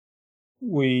think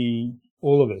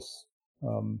all of us,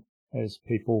 as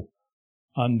people,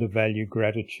 undervalue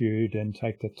gratitude and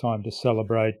take the time to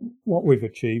celebrate what we've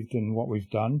achieved and what we've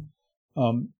done.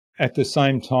 At the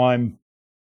same time,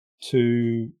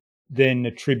 to then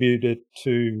attribute it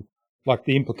to, like,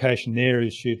 the implication there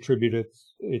is she attributed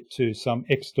it to some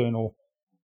external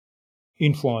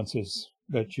influences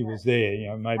that she was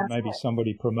there. Maybe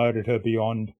somebody promoted her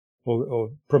beyond,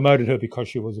 or promoted her because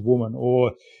she was a woman,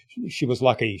 or she was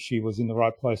lucky she was in the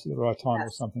right place at the right time, or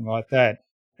something like that.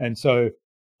 And so,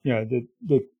 the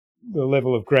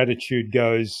level of gratitude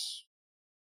goes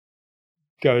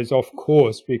off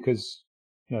course, because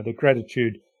the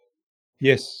gratitude,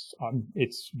 yes,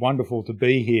 it's wonderful to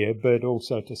be here, but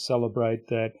also to celebrate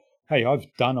that, hey,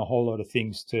 I've done a whole lot of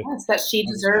things to that she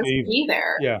deserves to be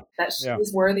there. Yeah, that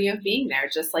she's worthy of being there,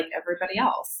 just like everybody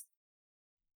else.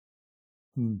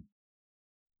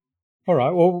 All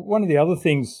right. Well, one of the other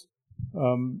things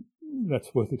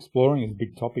that's worth exploring is a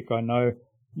big topic. I know,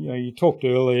 you talked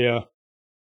earlier,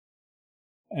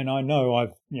 and I know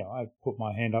I've put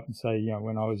my hand up and say,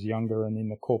 when I was younger and in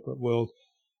the corporate world,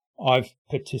 I've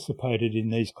participated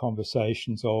in these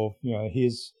conversations of,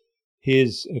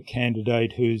 here's a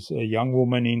candidate who's a young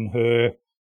woman in her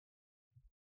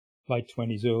late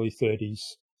 20s, early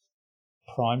 30s,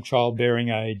 prime childbearing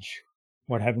age.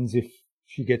 What happens if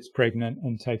she gets pregnant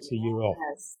and takes a year off?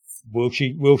 Yes.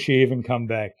 Will she even come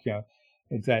back?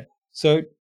 It's that. So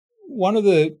one of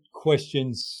the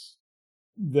questions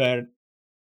that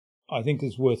I think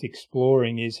is worth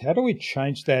exploring is, how do we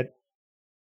change it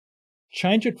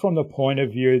from the point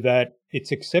of view that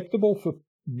it's acceptable for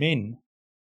men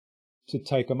to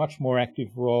take a much more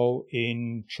active role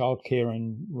in childcare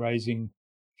and raising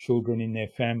children in their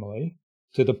family,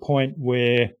 to the point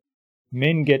where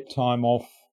men get time off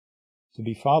to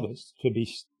be fathers, to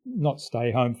be not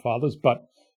stay-home fathers, but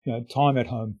time at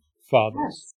home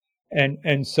fathers. Yes.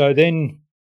 And so then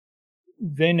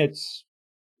it's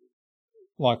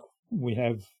like, we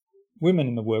have women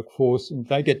in the workforce, and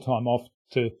they get time off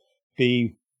to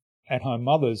be at-home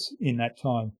mothers in that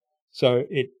time. So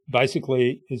it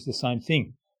basically is the same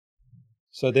thing.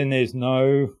 So then there's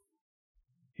no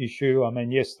issue. I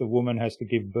mean, yes, the woman has to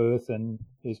give birth, and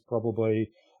there's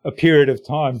probably a period of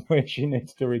time where she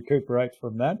needs to recuperate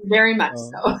from that. Very much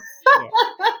so. Yeah.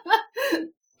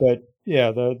 But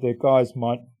yeah, the guys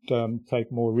might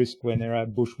take more risk when they're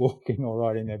out bushwalking or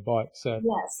riding their bike, so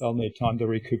yes, they'll need time to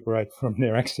recuperate from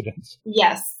their accidents.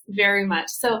 Yes, very much.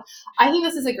 So I think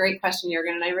this is a great question,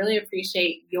 Jürgen, and I really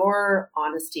appreciate your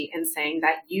honesty in saying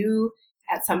that you,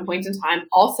 at some point in time,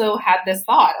 also had this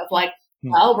thought of like,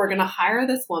 well, we're going to hire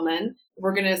this woman.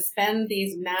 we're going to spend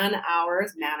these man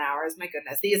hours, my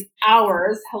goodness, these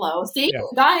hours. Hello. See, Yeah.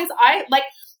 guys,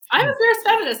 I'm a fierce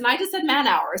feminist and I just said man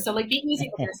hours. So like be easy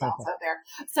with yourselves out there.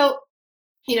 So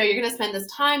you're going to spend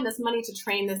this time, this money to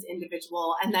train this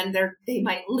individual, and then they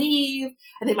might leave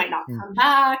and they might not come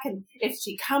back. And if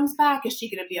she comes back, is she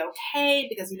going to be okay?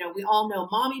 Because, we all know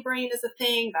mommy brain is a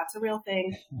thing. That's a real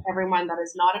thing. Everyone, that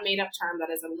is not a made up term.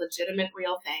 That is a legitimate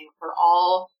real thing for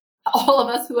all of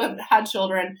us who have had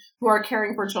children, who are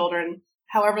caring for children.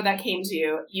 However that came to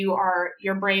you,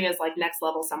 your brain is like next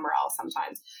level somewhere else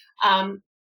sometimes.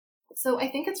 So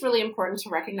I think it's really important to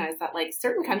recognize that like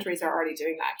certain countries are already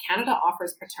doing that. Canada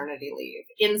offers paternity leave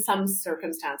in some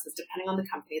circumstances, depending on the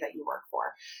company that you work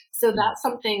for. So that's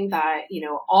something that,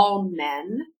 all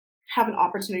men have an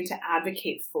opportunity to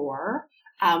advocate for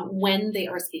when they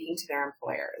are speaking to their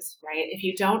employers, right? If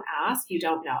you don't ask, you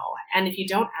don't know. And if you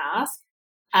don't ask,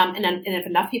 and if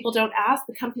enough people don't ask,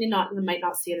 the company might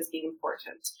not see it as being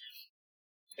important.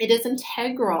 It is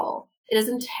integral. It is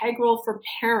integral for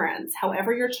parents,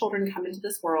 however your children come into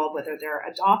this world, whether they're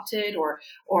adopted or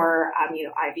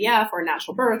IVF or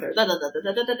natural birth or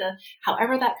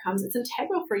however that comes, it's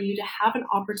integral for you to have an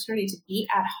opportunity to be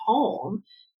at home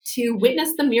to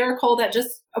witness the miracle that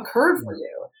just occurred for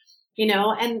you,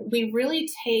 and we really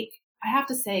take, I have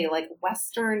to say, like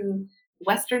Western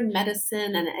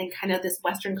medicine and kind of this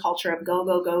Western culture of go,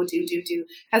 go, go, do, do, do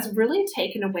has really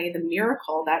taken away the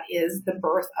miracle that is the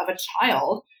birth of a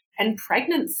child and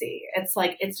pregnancy. It's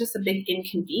like, it's just a big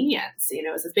inconvenience,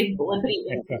 it's this big blippity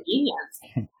inconvenience,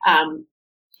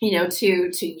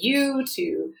 to you,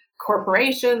 to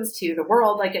corporations, to the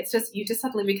world. Like, it's just, you just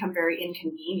suddenly become very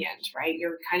inconvenient, right?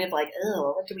 You're kind of like,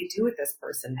 oh, what do we do with this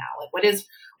person now? Like, what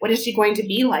is she going to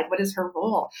be like? What is her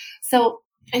role? So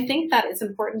I think that it's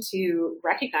important to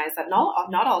recognize that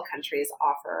not all countries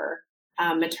offer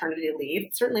maternity leave.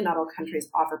 Certainly not all countries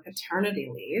offer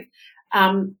paternity leave.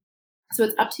 So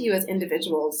it's up to you as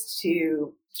individuals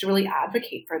to really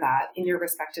advocate for that in your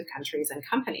respective countries and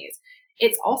companies.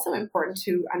 It's also important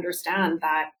to understand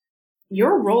that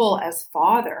your role as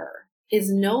father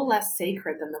is no less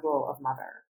sacred than the role of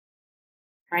mother,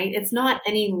 right? It's not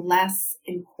any less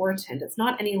important. It's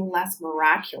not any less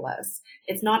miraculous.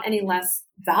 It's not any less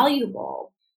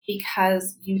valuable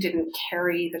because you didn't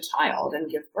carry the child and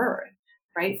give birth,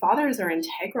 right? Fathers are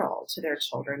integral to their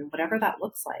children, whatever that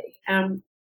looks like.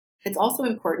 It's also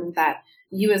important that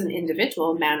you as an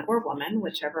individual, man or woman,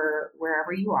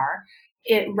 wherever you are,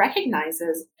 it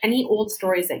recognizes any old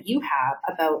stories that you have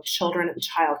about children and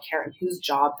childcare and whose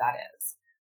job that is,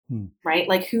 right?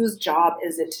 Like, whose job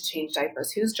is it to change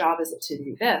diapers? Whose job is it to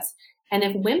do this? And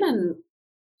if women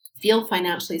feel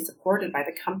financially supported by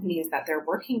the companies that they're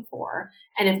working for,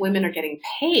 and if women are getting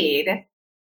paid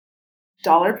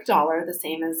dollar per dollar, the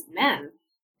same as men,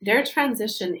 their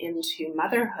transition into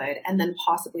motherhood and then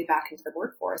possibly back into the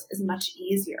workforce is much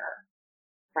easier,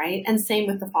 right? And same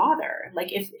with the father. Like,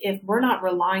 if we're not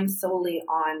relying solely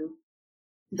on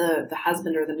the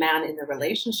husband or the man in the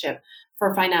relationship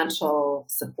for financial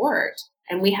support,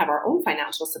 and we have our own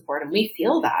financial support and we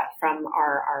feel that from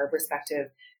our respective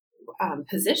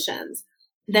positions,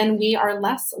 then we are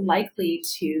less likely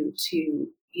to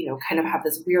kind of have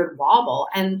this weird wobble.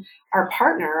 And our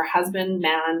partner, husband,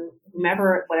 man,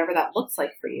 whomever, whatever that looks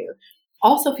like for you,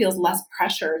 also feels less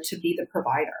pressure to be the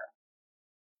provider,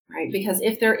 right? Because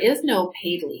if there is no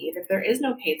paid leave, if there is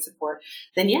no paid support,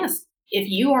 then yes, if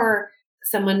you are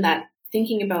someone that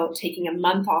thinking about taking a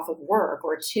month off of work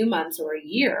or 2 months or a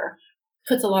year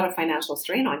puts a lot of financial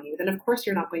strain on you, then of course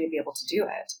you're not going to be able to do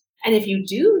it. And if you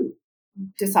do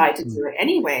decide to do it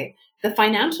anyway, the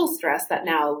financial stress that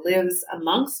now lives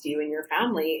amongst you and your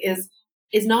family is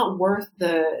not worth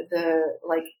the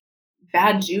like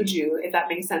bad juju, if that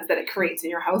makes sense, that it creates in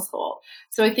your household.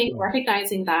 So I think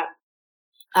recognizing that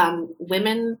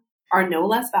women are no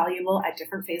less valuable at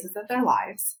different phases of their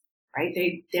lives, right?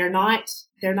 They're not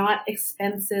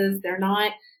expensive. They're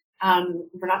not,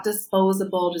 we're not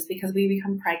disposable just because we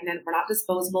become pregnant. We're not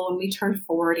disposable when we turn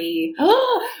 40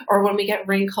 or when we get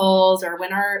wrinkles or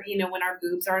when our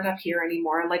boobs aren't up here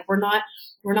anymore. Like, we're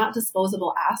not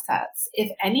disposable assets.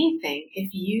 If anything,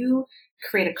 if you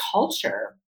create a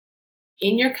culture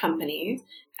in your company,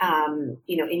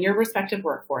 in your respective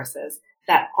workforces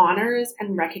that honors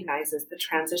and recognizes the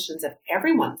transitions of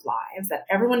everyone's lives, that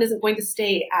everyone isn't going to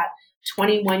stay at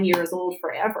 21 years old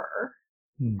forever,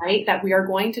 right? That we are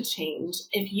going to change.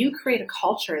 If you create a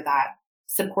culture that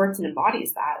supports and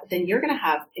embodies that, then you're going to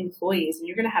have employees and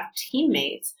you're going to have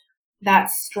teammates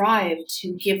that strive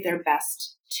to give their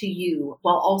best to you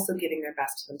while also giving their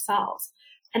best to themselves.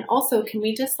 And also, can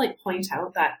we just point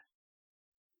out that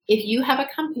if you have a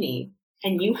company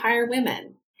and you hire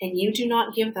women and you do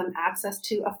not give them access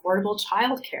to affordable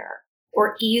childcare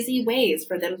or easy ways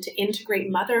for them to integrate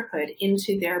motherhood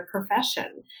into their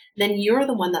profession, then you're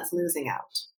the one that's losing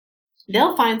out.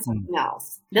 They'll find Mm. something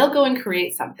else. They'll go and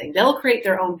create something. They'll create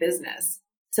their own business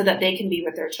so that they can be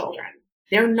with their children.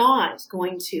 They're not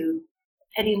going to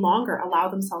any longer allow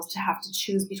themselves to have to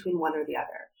choose between one or the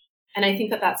other. And I think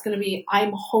that that's going to be,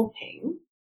 I'm hoping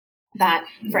that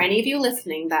for any of you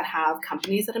listening that have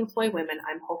companies that employ women,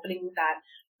 I'm hoping that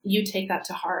you take that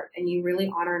to heart and you really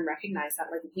honor and recognize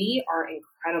that, like, we are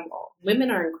incredible.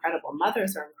 Women are incredible.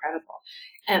 Mothers are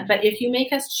incredible. But if you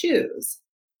make us choose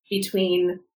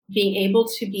between being able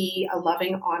to be a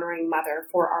loving, honoring mother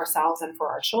for ourselves and for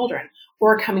our children,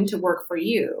 or coming to work for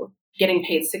you, getting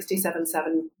paid 67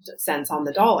 cents on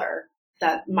the dollar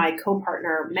that my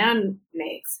co-partner man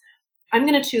makes, I'm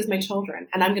going to choose my children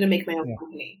and I'm going to make my own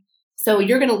company. So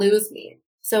you're going to lose me.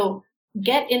 So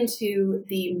get into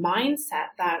the mindset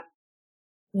that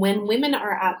when women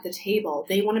are at the table,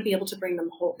 they want to be able to bring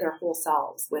their whole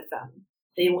selves with them.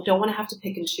 They don't want to have to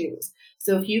pick and choose.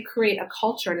 So if you create a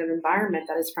culture and an environment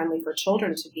that is friendly for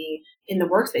children to be in the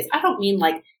workspace, I don't mean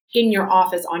like in your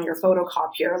office on your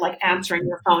photocopier, like answering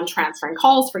your phone, transferring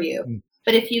calls for you.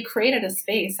 But if you created a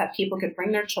space that people could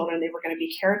bring their children, they were going to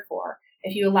be cared for.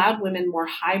 If you allowed women more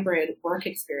hybrid work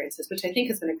experiences, which I think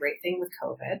has been a great thing with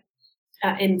COVID,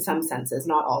 in some senses,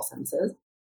 not all senses,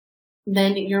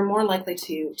 then you're more likely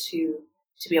to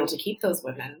be able to keep those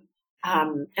women.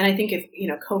 And I think if,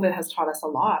 COVID has taught us a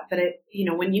lot, that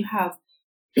when you have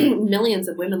millions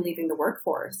of women leaving the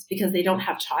workforce because they don't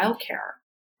have childcare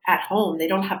at home, they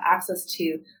don't have access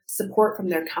to support from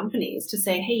their companies to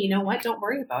say, hey, you know what? Don't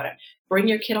worry about it. Bring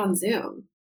your kid on Zoom.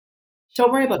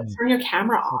 Don't worry about it. Turn your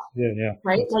camera off. Yeah.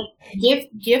 Right? Like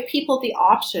give people the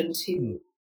option to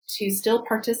still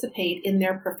participate in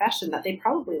their profession that they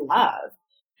probably love,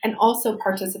 and also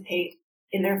participate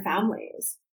in their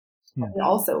families that they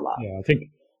also love. Yeah, I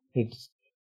think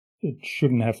it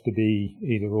shouldn't have to be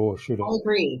either or, should it? I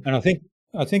agree. And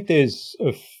I think there's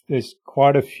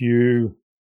quite a few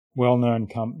well-known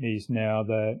companies now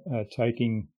that are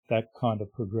taking that kind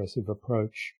of progressive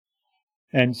approach.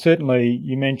 And certainly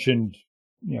you mentioned,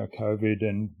 COVID,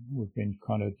 and we've been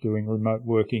kind of doing remote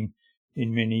working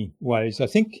in many ways. I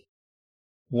think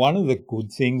one of the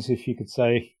good things, if you could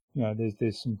say,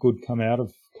 there's some good come out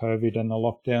of COVID and the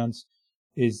lockdowns,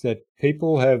 is that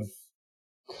people have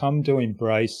come to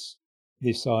embrace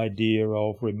this idea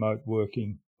of remote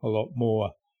working a lot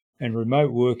more, and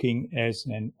remote working as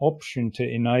an option to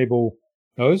enable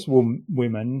those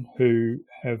women who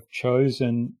have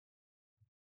chosen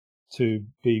to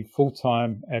be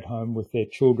full-time at home with their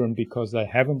children because they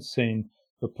haven't seen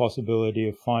the possibility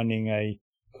of finding a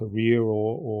career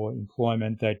or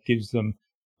employment that gives them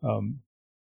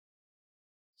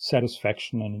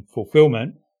satisfaction and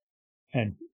fulfillment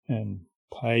and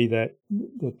pay that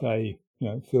they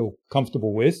feel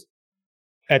comfortable with,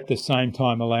 at the same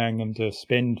time allowing them to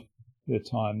spend the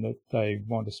time that they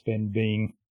want to spend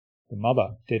being the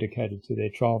mother, dedicated to their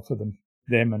child, for them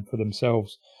and for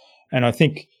themselves. And I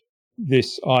think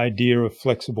this idea of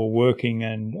flexible working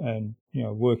and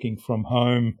working from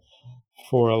home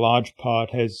for a large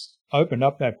part has opened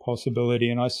up that possibility.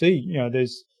 And I see,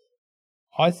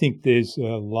 I think there's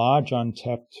a large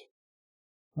untapped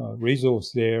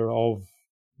resource there of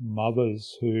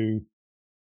mothers who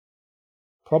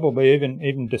probably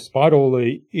even despite all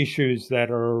the issues that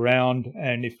are around,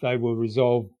 and if they were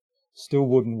resolved, still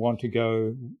wouldn't want to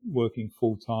go working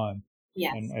full time.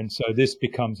 Yes. And so this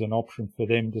becomes an option for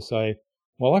them to say,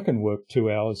 well, I can work 2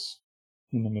 hours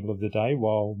in the middle of the day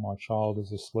while my child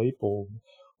is asleep, or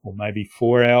maybe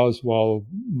 4 hours while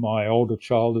my older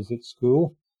child is at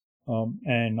school.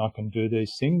 And I can do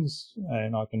these things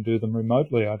and I can do them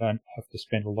remotely. I don't have to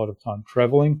spend a lot of time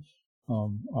traveling.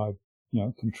 I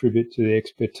contribute to the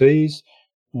expertise.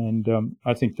 And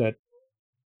I think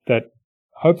that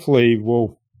hopefully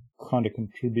will kind of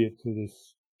contribute to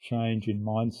this change in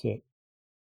mindset.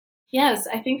 Yes,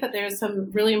 I think that there's some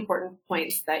really important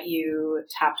points that you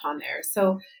tapped on there.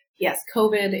 So yes,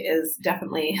 COVID is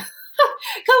definitely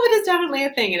a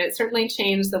thing, and it certainly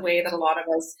changed the way that a lot of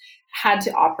us had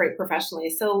to operate professionally.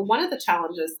 So one of the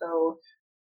challenges, though,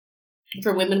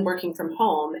 for women working from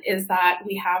home is that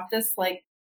we have this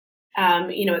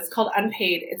it's called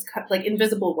unpaid, it's like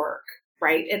invisible work,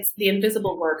 right? It's the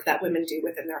invisible work that women do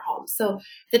within their homes. So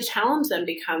the challenge then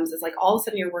becomes is like all of a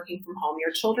sudden you're working from home,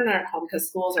 your children are at home because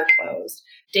schools are closed,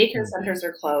 daycare centers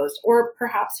are closed, or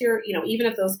perhaps you're, even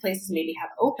if those places maybe have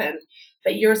opened,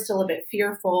 but you're still a bit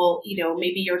fearful,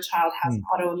 maybe your child has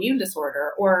autoimmune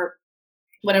disorder, or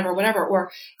whatever,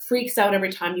 or freaks out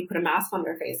every time you put a mask on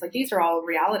their face. Like these are all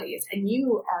realities, and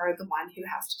you are the one who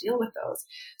has to deal with those.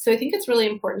 So I think it's really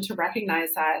important to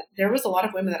recognize that there was a lot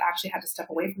of women that actually had to step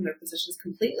away from their positions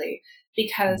completely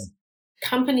because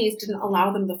companies didn't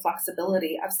allow them the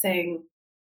flexibility of saying,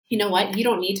 you know what, you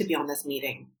don't need to be on this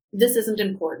meeting. This isn't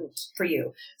important for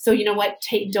you. So you know what,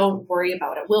 don't worry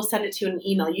about it. We'll send it to you in an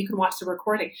email. You can watch the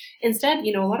recording. Instead,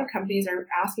 a lot of companies are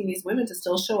asking these women to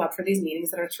still show up for these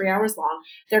meetings that are 3 hours long.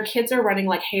 Their kids are running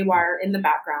like haywire in the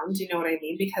background. You know what I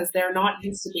mean? Because they're not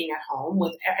used to being at home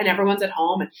and everyone's at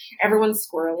home and everyone's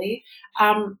squirrely.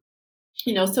 So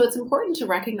it's important to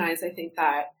recognize, I think,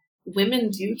 that women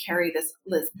do carry this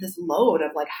load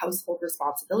of like household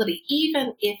responsibility,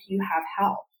 even if you have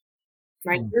help.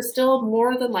 Right? You're still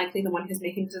more than likely the one who's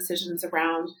making decisions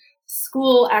around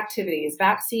school activities,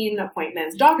 vaccine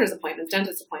appointments, doctor's appointments,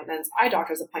 dentist appointments, eye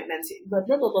doctor's appointments, blah,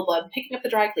 blah, blah, blah, blah, picking up the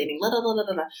dry cleaning, blah, blah, blah,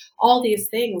 blah, blah, all these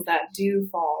things that do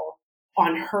fall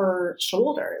on her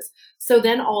shoulders. So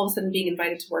then all of a sudden being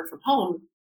invited to work from home,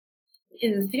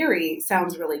 in theory,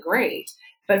 sounds really great.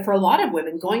 But for a lot of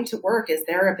women, going to work is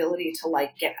their ability to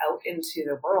like get out into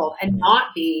the world and not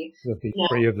be,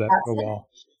 free of that for a while.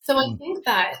 So I think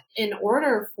that in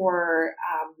order for,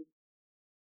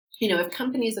 if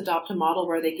companies adopt a model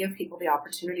where they give people the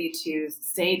opportunity to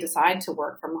decide to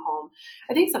work from home,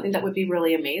 I think something that would be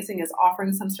really amazing is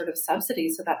offering some sort of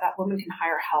subsidy so that that woman can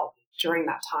hire help during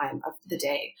that time of the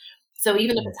day. So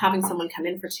even if it's having someone come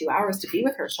in for 2 hours to be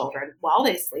with her children while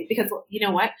they sleep, because you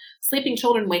know what, sleeping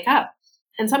children wake up.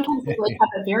 And sometimes they wake up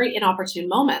at very inopportune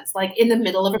moments, like in the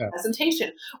middle of a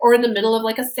presentation or in the middle of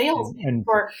like a sales and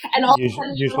all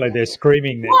usually they're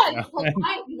screaming there.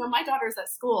 My daughter's at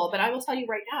school, but I will tell you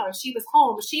right now, if she was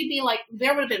home, she'd be like,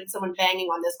 there would have been someone banging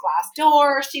on this glass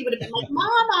door. She would have been like,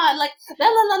 "Mama," like la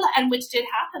la la la, and which did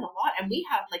happen a lot. And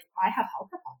I have help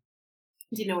at home.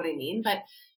 Do you know what I mean? But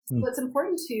so it's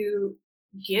important to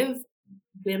give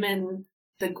women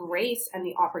the grace and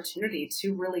the opportunity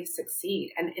to really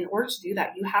succeed. And in order to do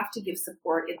that, you have to give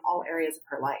support in all areas of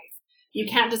her life. You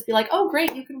can't just be like, oh,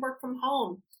 great, you can work from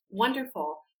home.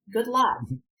 Wonderful. Good luck.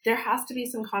 There has to be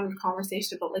some kind of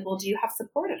conversation about like, well, do you have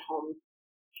support at home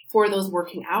for those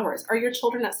working hours? Are your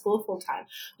children at school full time?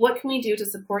 What can we do to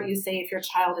support you, say, if your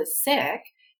child is sick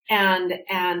and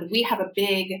we have a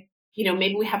big,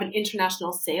 maybe we have an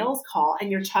international sales call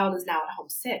and your child is now at home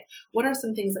sick. What are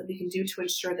some things that we can do to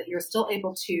ensure that you're still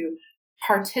able to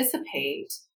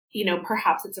participate?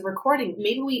 Perhaps it's a recording.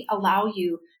 Maybe we allow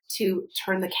you to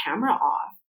turn the camera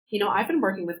off. I've been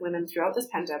working with women throughout this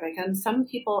pandemic, and some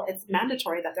people, it's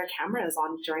mandatory that their camera is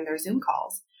on during their Zoom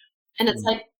calls. And it's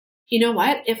like, you know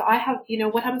what, if I have,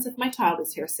 what happens if my child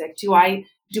is here sick? Do I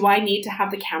need to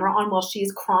have the camera on while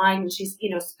she's crying and she's,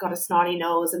 got a snotty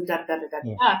nose and da da da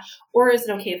da da? Or is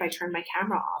it okay if I turn my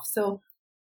camera off? So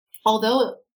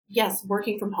although, yes,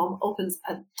 working from home opens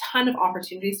a ton of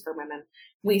opportunities for women,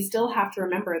 we still have to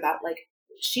remember that like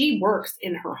she works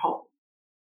in her home,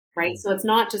 right? So it's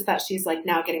not just that she's like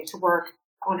now getting to work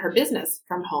on her business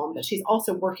from home, but she's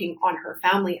also working on her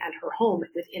family and her home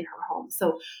within her home.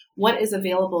 So what is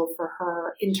available for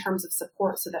her in terms of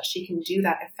support so that she can do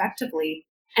that effectively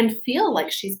and feel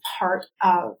like she's part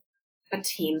of a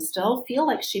team still, feel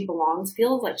like she belongs,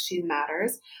 feel like she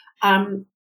matters. And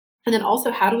then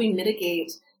also, how do we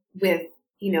mitigate with,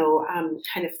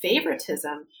 kind of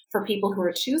favoritism for people who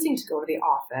are choosing to go to the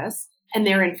office and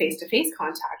they're in face-to-face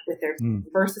contact with their team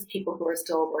versus people who are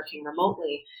still working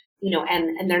remotely,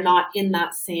 and they're not in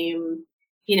that same,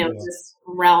 just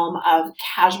realm of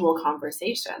casual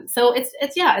conversation. So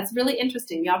it's really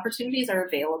interesting. The opportunities are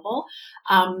available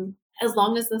as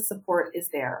long as the support is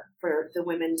there for the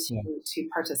women to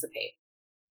participate.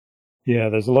 Yeah,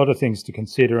 there's a lot of things to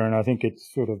consider, and I think it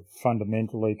sort of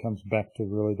fundamentally comes back to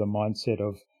really the mindset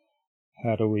of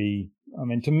how do we,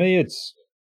 to me, it's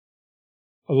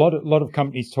a lot of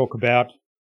companies talk about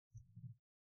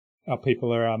our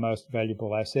people are our most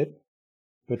valuable asset,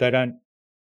 but they don't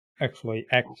actually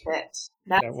act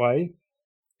that way.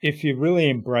 If you really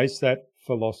embrace that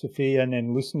philosophy and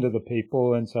then listen to the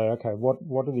people and say, okay,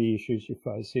 what are the issues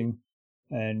you're facing?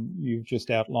 And you've just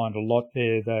outlined a lot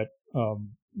there that,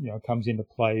 comes into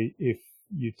play if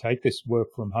you take this work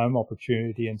from home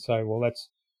opportunity and say, well,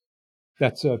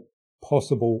 that's a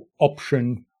possible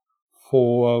option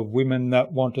for women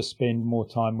that want to spend more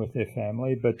time with their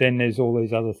family. But then there's all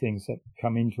these other things that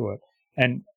come into it.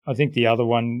 And I think the other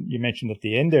one you mentioned at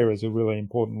the end there is a really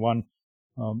important one.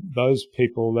 Those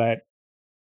people that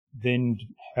then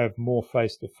have more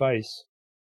face-to-face,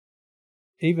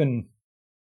 even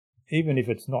if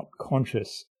it's not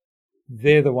conscious,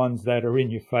 they're the ones that are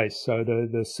in your face. So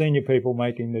the senior people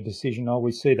making the decision, oh,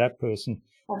 we see that person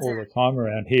That's all it. the time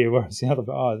around here, whereas the other,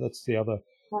 oh, that's the other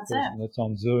That's it. person that's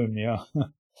on Zoom. Yeah.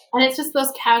 And it's just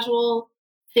those casual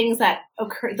things that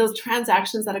occur, those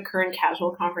transactions that occur in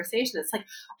casual conversation. It's like,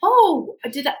 oh,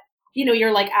 did I,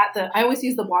 you're like at I always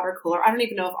use the water cooler. I don't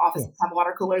even know if Yeah. offices have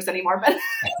water coolers anymore, but it's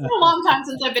been a long time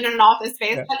since I've been in an office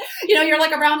space. Yeah. But, you're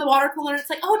like around the water cooler and it's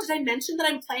like, oh, did I mention that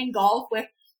I'm playing golf with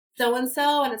so and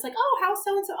so? And it's like, oh, how's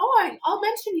so and so? Oh, I'll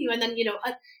mention you. And then,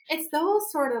 it's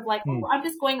those sort of like, oh, I'm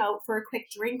just going out for a quick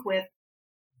drink with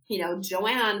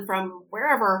Joanne from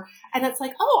wherever. And it's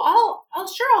like, oh,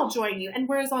 I'll join you. And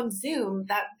whereas on Zoom,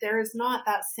 that there is not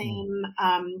that same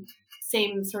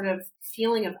sort of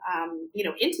feeling of,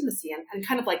 intimacy and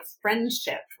kind of like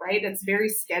friendship, right? It's very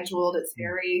scheduled. It's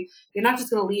very, you're not just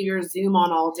going to leave your Zoom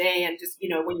on all day and just,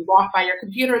 when you walk by your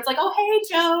computer, it's like, oh, hey,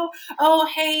 Joe. Oh,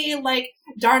 hey, like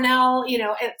Darnell,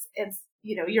 you're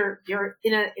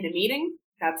in a meeting.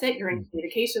 That's it. You're in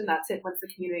communication. That's it. Once the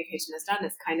communication is done,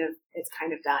 it's kind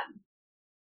of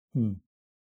done.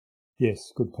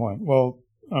 Yes, good point. Well,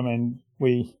 I mean,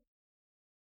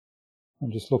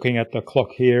 I'm just looking at the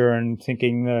clock here and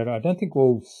thinking that I don't think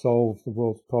we'll solve the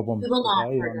world's problems We will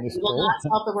not. today on this We will call. not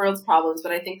solve the world's problems,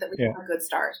 but I think that we have a good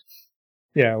start.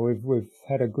 Yeah, we've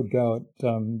had a good go at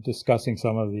discussing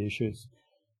some of the issues,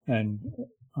 and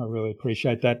I really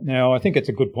appreciate that. Now, I think it's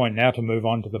a good point now to move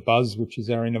on to the buzz, which is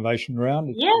our innovation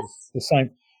round. Yes. The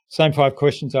same 5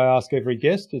 questions I ask every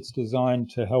guest. It's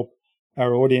designed to help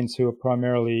our audience, who are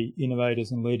primarily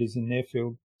innovators and leaders in their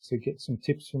field, to get some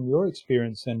tips from your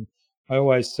experience. And I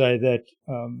always say that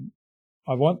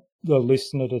I want the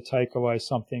listener to take away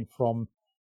something from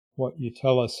what you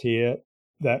tell us here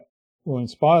that will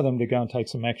inspire them to go and take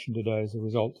some action today as a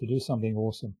result, to do something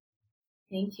awesome.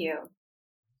 Thank you.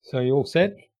 So you all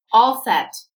set? All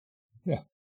set. Yeah.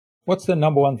 What's the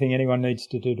number one thing anyone needs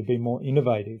to do to be more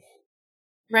innovative?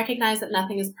 Recognize that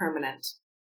nothing is permanent.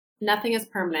 Nothing is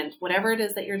permanent. Whatever it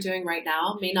is that you're doing right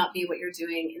now may not be what you're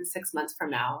doing in 6 months from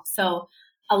now. So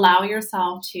allow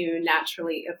yourself to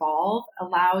naturally evolve,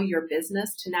 allow your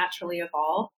business to naturally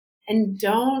evolve, and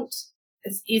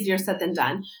it's easier said than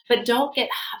done, but don't get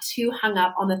too hung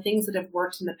up on the things that have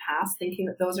worked in the past, thinking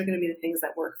that those are going to be the things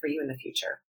that work for you in the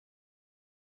future.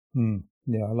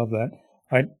 Yeah, I love that.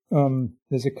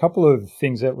 There's a couple of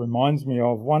things that reminds me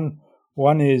of. One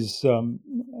is,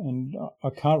 and I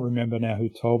can't remember now who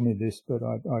told me this, but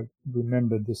I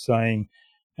remembered the saying,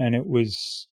 and it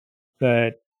was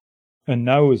that a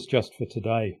no is just for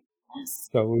today. Yes.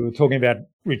 So we were talking about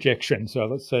rejection. So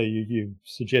let's say you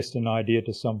suggest an idea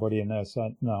to somebody and they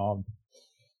say, no, I'm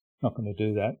not going to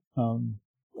do that.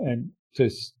 And to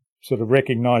sort of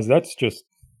recognize that's just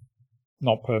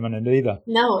not permanent either.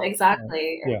 No,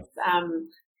 exactly. Yeah.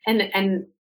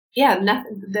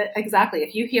 Exactly.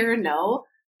 If you hear a no,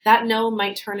 that no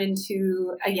might turn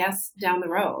into a yes down the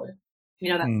road.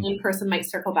 That same person might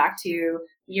circle back to you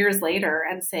years later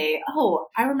and say, oh,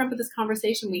 I remember this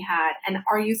conversation we had. And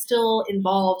are you still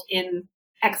involved in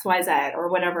XYZ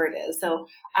or whatever it is? So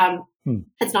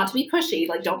it's not to be pushy,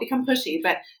 like don't become pushy,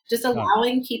 but just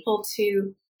allowing people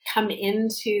to come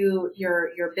into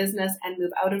your business and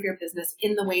move out of your business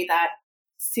in the way that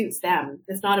suits them.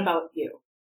 It's not about you.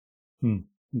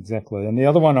 Exactly. And the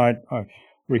other one I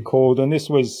recalled, and this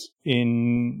was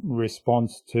in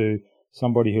response to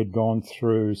somebody who'd gone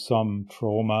through some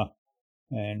trauma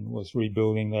and was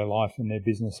rebuilding their life and their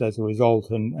business as a result.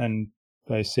 And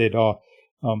they said,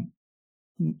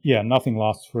 nothing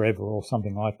lasts forever, or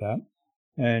something like that.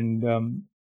 And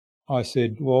I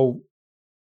said, well,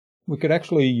 we could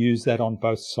actually use that on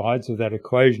both sides of that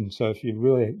equation. So if you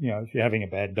really, if you're having a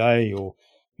bad day or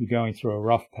you're going through a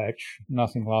rough patch,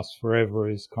 nothing lasts forever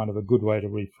is kind of a good way to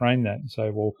reframe that and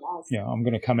say, well, I'm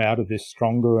going to come out of this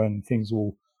stronger and things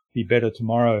will be better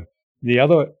tomorrow. The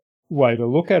other way to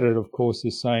look at it, of course,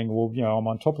 is saying, well, I'm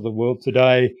on top of the world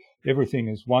today. Everything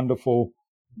is wonderful.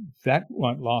 That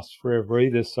won't last forever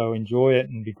either. So enjoy it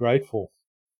and be grateful.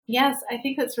 Yes, I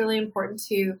think it's really important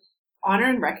to honor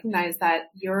and recognize that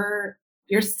you're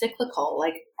cyclical.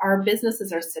 Like our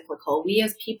businesses are cyclical. We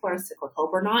as people are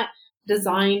cyclical. We're not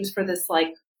designed for this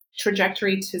like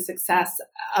trajectory to success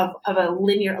of a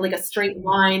linear, like a straight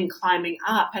line climbing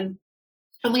up. And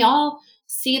we all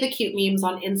see the cute memes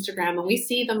on Instagram and we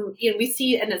see them,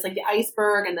 and it's like the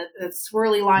iceberg and the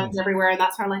swirly lines everywhere. And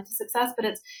that's our line to success. But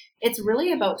it's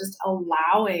really about just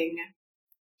allowing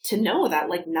to know that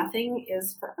like nothing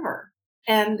is forever.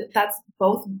 And that's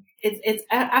both, it's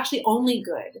actually only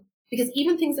good because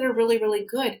even things that are really, really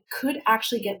good could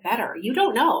actually get better. You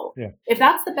don't know. Yeah. If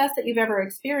that's the best that you've ever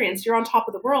experienced, you're on top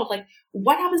of the world. Like,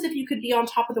 what happens if you could be on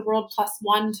top of the world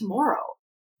 +1 tomorrow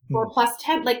or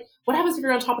 +10? Like, what happens if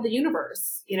you're on top of the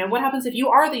universe? What happens if you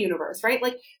are the universe, right?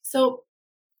 Like, so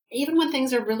even when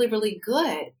things are really, really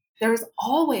good, there's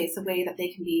always a way that they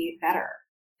can be better.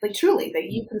 Like, truly,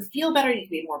 that you can feel better, you can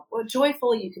be more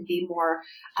joyful, you can be more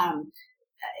um,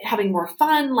 having more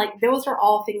fun. Like, those are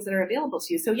all things that are available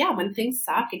to you. So yeah, when things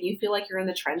suck and you feel like you're in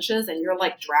the trenches and you're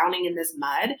like drowning in this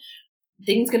mud,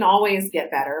 things can always get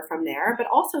better from there, but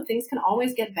also things can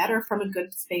always get better from a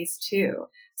good space too.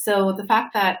 So the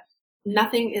fact that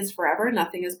nothing is forever,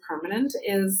 nothing is permanent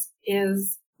is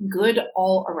good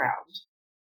all around.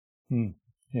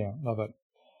 Yeah, love it.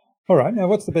 All right. Now,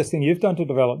 what's the best thing you've done to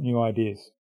develop new ideas?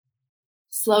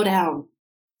 Slow down.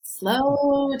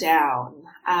 Slow down.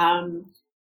 I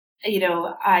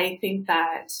think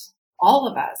that all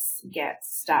of us get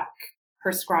stuck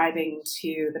prescribing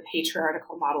to the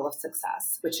patriarchal model of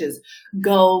success, which is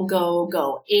go, go,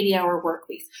 go, 80-hour work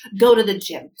weeks, go to the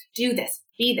gym, do this,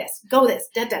 be this, go this,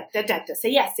 da, da, da, da, da, say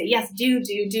yes, do,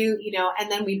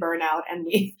 and then we burn out and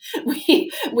we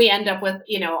end up with,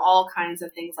 all kinds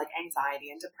of things like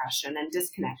anxiety and depression and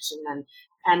disconnection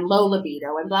and low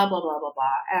libido and blah, blah, blah, blah,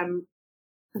 blah.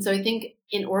 And so I think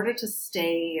in order to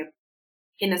stay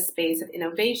in a space of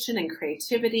innovation and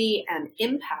creativity and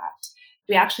impact,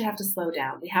 we actually have to slow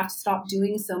down. We have to stop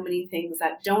doing so many things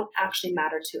that don't actually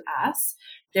matter to us.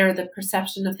 They're the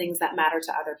perception of things that matter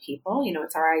to other people.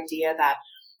 It's our idea that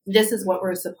this is what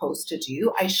we're supposed to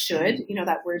do. I should,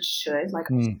 that word should, like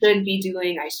I should be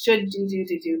doing, I should do.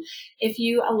 If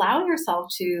you allow yourself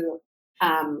to,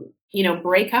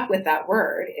 break up with that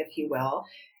word, if you will,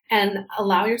 and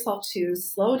allow yourself to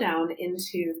slow down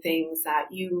into things that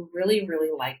you really,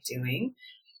 really like doing,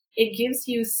 it gives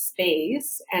you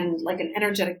space and like an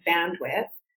energetic bandwidth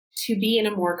to be in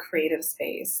a more creative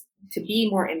space, to be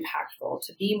more impactful,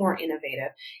 to be more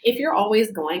innovative. If you're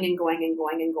always going and going and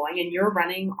going and going and you're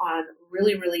running on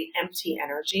really, really empty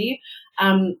energy,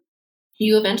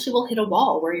 you eventually will hit a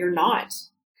wall where you're not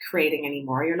creating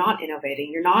anymore, you're not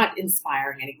innovating, you're not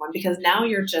inspiring anyone, because now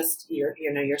you're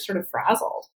sort of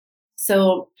frazzled.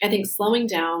 So I think slowing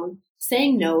down,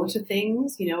 saying no to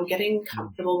things, getting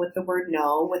comfortable with the word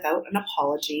no without an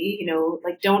apology,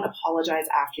 like don't apologize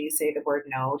after you say the word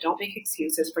no. Don't make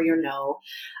excuses for your no.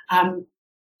 And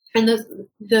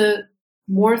the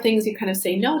more things you kind of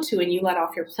say no to and you let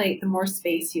off your plate, the more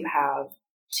space you have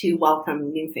to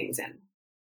welcome new things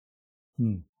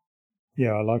in.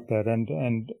 Yeah, I like that.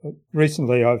 And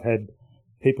recently I've had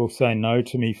people say no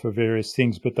to me for various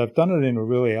things, but they've done it in a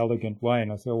really elegant way.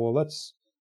 And I thought, well,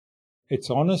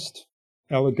 it's honest,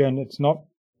 elegant. It's not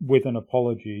with an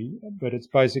apology, but it's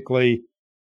basically,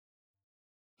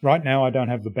 right now I don't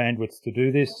have the bandwidth to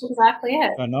do this. That's exactly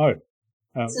it. So no.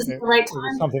 This is the right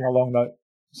time.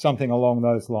 Something along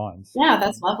those lines. Yeah,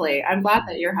 that's lovely. I'm glad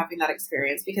that you're having that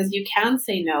experience, because you can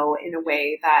say no in a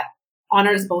way that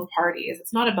honors both parties.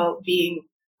 It's not about being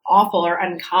awful or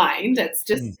unkind. It's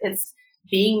just, it's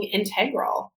being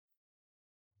integral.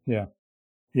 Yeah.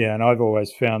 Yeah. And I've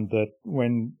always found that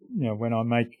when I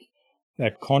make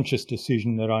that conscious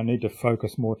decision that I need to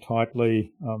focus more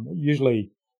tightly,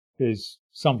 usually there's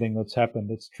something that's happened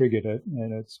that's triggered it.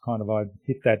 And it's kind of, I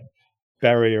hit that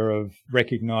barrier of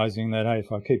recognizing that, hey,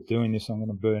 if I keep doing this, I'm going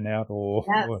to burn out or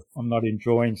I'm not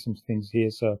enjoying some things here.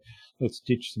 So let's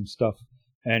ditch some stuff.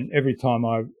 And every time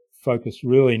I focus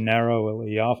really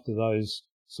narrowly after those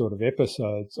sort of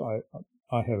episodes, I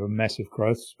have a massive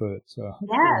growth spurt. So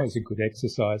it's always a good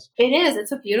exercise. It is.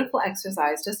 It's a beautiful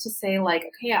exercise just to say, like,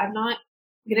 okay, I'm not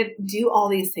going to do all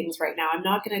these things right now. I'm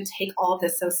not going to take all of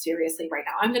this so seriously right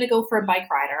now. I'm going to go for a bike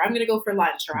ride, or I'm going to go for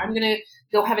lunch, or I'm going to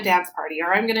go have a dance party,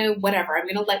 or I'm going to whatever. I'm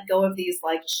going to let go of these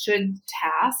like should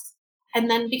tasks. And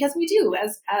then, because we do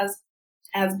as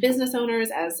business owners,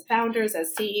 as founders,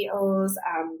 as CEOs,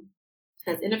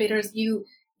 as innovators, you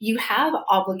have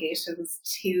obligations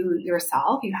to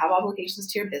yourself. You have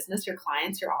obligations to your business, your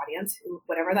clients, your audience,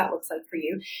 whatever that looks like for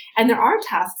you. And there are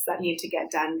tasks that need to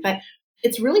get done, but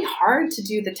it's really hard to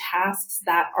do the tasks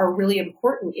that are really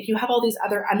important if you have all these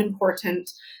other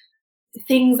unimportant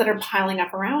things that are piling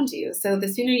up around you. So the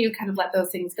sooner you kind of let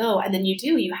those things go, and then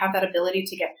you have that ability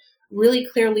to get really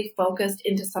clearly focused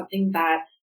into something that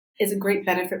is a great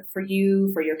benefit for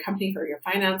you, for your company, for your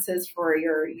finances, for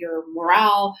your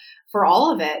morale, for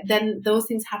all of it, then those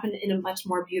things happen in a much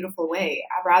more beautiful way,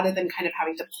 rather than kind of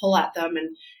having to pull at them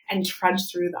and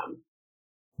trudge through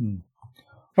them.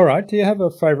 All right. Do you have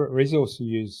a favorite resource you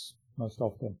use most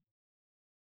often?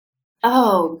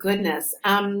 Oh, goodness.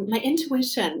 My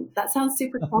intuition, that sounds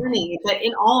super corny, but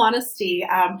in all honesty,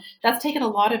 that's taken a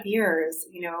lot of years.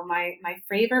 My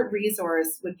favorite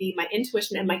resource would be my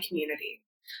intuition and my community.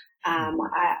 Mm,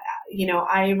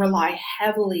 I rely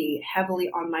heavily, heavily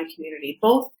on my community,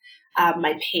 both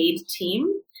my paid team.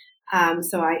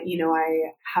 So I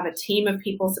have a team of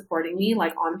people supporting me,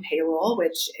 like on payroll,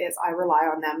 which is I rely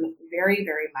on them very,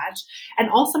 very much, and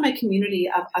also my community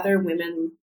of other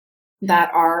women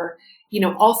that are,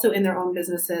 also in their own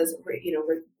businesses,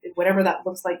 whatever that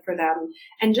looks like for them,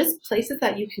 and just places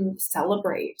that you can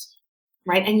celebrate,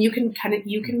 right? And you mm,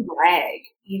 can brag,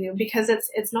 because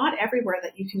it's not everywhere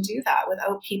that you can do that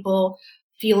without people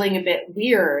feeling a bit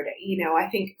weird. I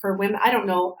think for women, I don't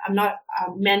know, I'm not,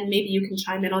 men, maybe you can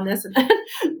chime in on this and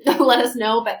let us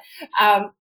know, but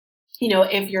um,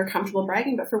 if you're comfortable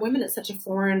bragging. But for women, it's such a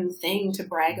foreign thing to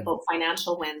brag mm. about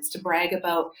financial wins, to brag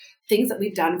about things that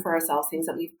we've done for ourselves, things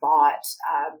that we've bought,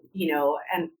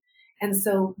 and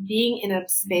so being in a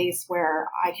space where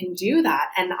I can do that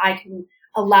and I can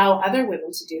allow other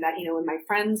women to do that, in my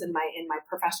friends and in my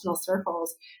professional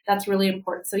circles, that's really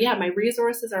important. So yeah, my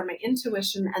resources are my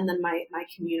intuition and then my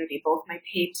community, both my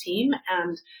paid team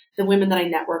and the women that I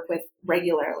network with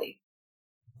regularly.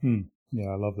 Hmm. Yeah,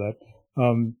 I love that.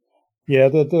 Um, yeah,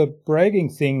 the bragging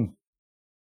thing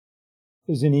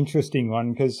is an interesting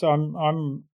one because I'm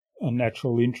a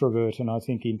natural introvert, and I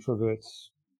think introverts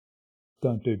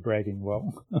don't do bragging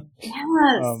well.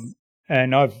 Yes. um,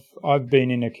 and I've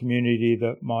been in a community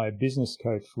that my business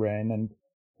coach ran,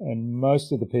 and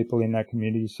most of the people in that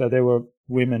community. So there were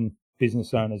women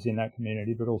business owners in that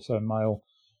community, but also male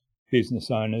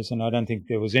business owners, and I don't think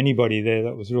there was anybody there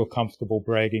that was real comfortable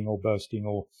bragging or boasting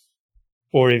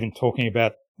or even talking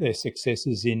about their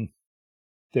successes in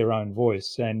their own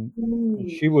voice. And Mm,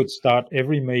 she would start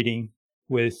every meeting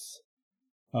with,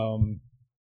 um,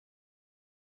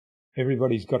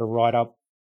 everybody's got to write up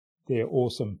their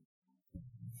awesome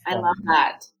I love from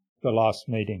that. the last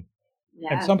meeting.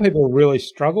 And Yes. some people really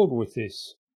struggled with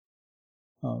this.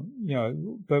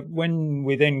 But when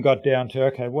we then got down to,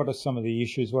 okay, what are some of the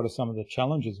issues? What are some of the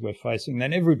challenges we're facing?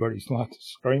 Then everybody's like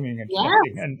screaming and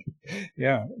shouting Yes. and,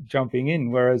 yeah, jumping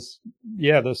in. Whereas,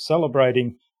 yeah, the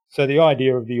celebrating. So the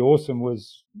idea of the awesome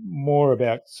was more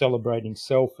about celebrating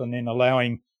self and then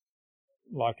allowing,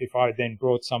 like if I then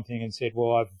brought something and said,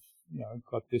 well, I've,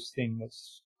 got this thing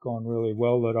that's gone really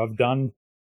well that I've done,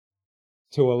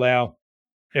 to allow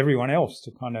everyone else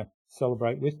to kind of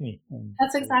celebrate with me and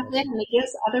That's celebrate exactly it, with. and it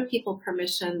gives other people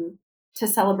permission to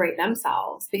celebrate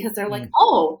themselves because they're like, Mm,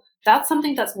 "Oh, that's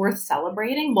something that's worth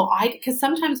celebrating." Well, I because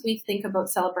sometimes we think about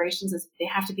celebrations as they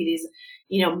have to be these,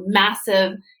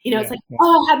 massive, it's yeah, like, yeah.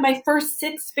 "Oh, I had my first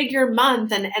six-figure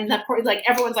month," and of course, like,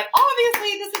 everyone's like,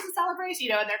 "Obviously, this is a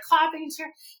celebration," and they're clapping and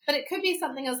cheering. But it could be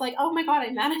something as like, "Oh my god,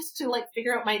 I managed to, like,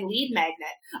 figure out my lead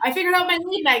magnet. I figured out my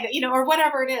lead magnet," or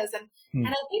whatever it is, and Mm,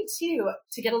 I think too,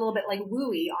 to get a little bit, like,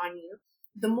 wooey on you,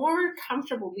 the more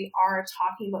comfortable we are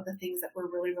talking about the things that we're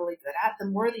really, really good at, the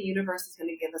more the universe is going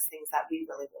to give us things that we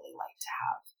really, really like to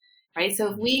have. Right.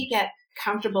 So if we get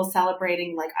comfortable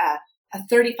celebrating like a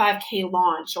 35K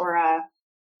launch or a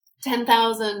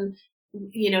 10,000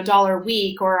 dollar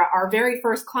week or our very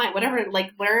first client, whatever,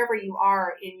 like wherever you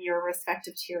are in your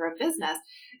respective tier of business,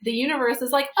 the universe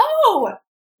is like, oh,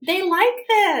 they like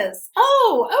this.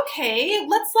 Oh, okay.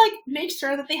 Let's like make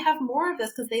sure that they have more of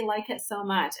this because they like it so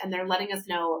much. And they're letting us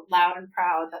know loud and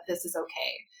proud that this is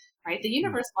okay. Right. The mm.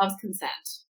 universe loves consent.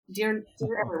 Dear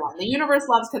everyone, the universe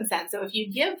loves consent. So if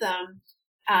you give them,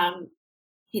 um,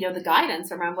 the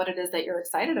guidance around what it is that you're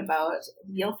excited about,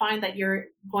 you'll find that you're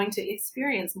going to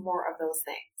experience more of those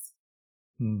things.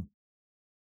 Mm.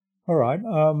 All right.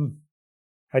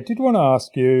 I did want to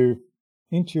ask you,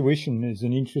 intuition is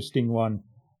an interesting one.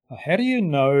 How do you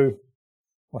know,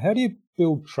 or how do you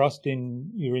build trust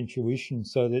in your intuition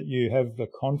so that you have the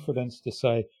confidence to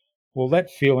say, well, that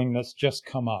feeling that's just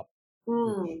come up, which,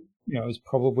 Mm, is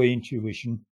probably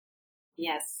intuition.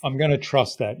 yes. I'm going to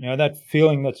trust that. That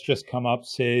feeling that's just come up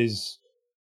says,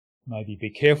 maybe be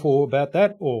careful about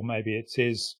that, or maybe it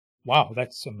says, wow,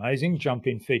 that's amazing, jump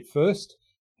in feet first.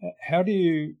 How do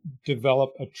you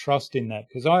develop a trust in that?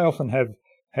 Because I often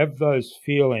have those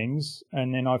feelings,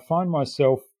 and then I find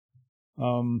myself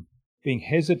um, being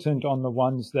hesitant on the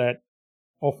ones that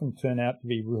often turn out to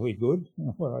be really good,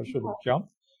 where I should have jumped,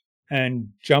 and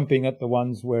jumping at the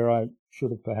ones where I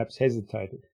should have perhaps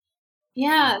hesitated,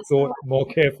 Yeah. So thought more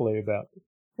carefully about.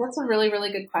 that's a really,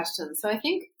 really good question. So I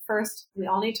think first we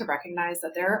all need to recognize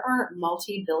that there are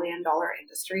multi-billion-dollar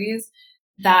industries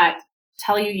that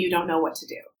tell you you don't know what to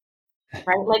do.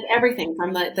 right? Like everything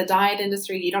from the diet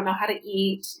industry, you don't know how to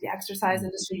eat, the exercise Mm.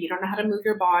 industry, you don't know how to move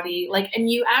your body. Like, and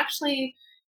you actually,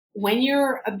 when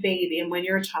you're a baby and when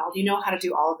you're a child, you know how to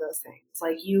do all of those things.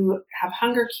 Like you have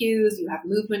hunger cues, you have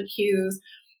movement cues,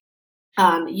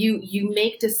 you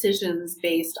make decisions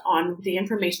based on the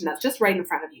information that's just right in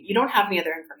front of you. You don't have any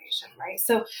other information, right?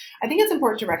 So I think it's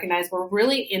important to recognize we're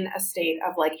really in a state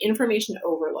of like information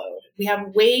overload. We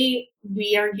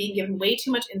are being given way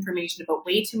too much information about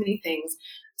way too many things.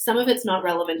 Some of it's not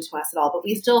relevant to us at all, but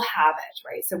we still have it,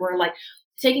 right? So we're like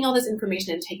taking all this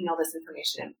information and taking all this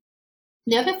information in.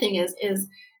 The other thing is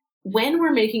when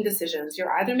we're making decisions,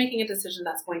 you're either making a decision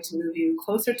that's going to move you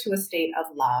closer to a state of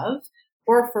love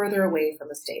or further away from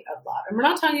a state of love. And we're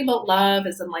not talking about love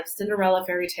as in like Cinderella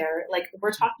fairy tale. Like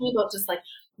we're talking about just like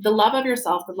the love of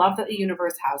yourself, the love that the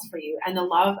universe has for you, and the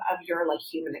love of your like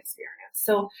human experience.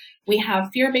 So we have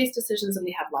fear-based decisions and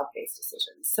we have love-based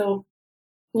decisions. So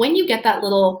when you get that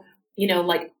little,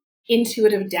 like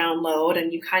intuitive download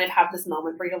and you kind of have this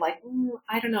moment where you're like,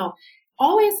 I don't know,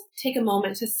 always take a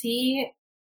moment to see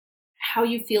how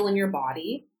you feel in your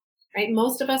body, right?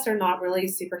 Most of us are not really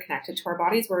super connected to our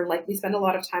bodies. We're like, we spend a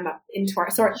lot of time up into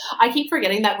our, sorry, I keep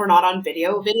forgetting that we're not on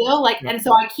video, like, Yeah. and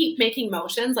so I keep making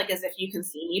motions, like as if you can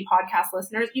see me, podcast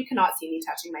listeners, you cannot see me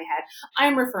touching my head.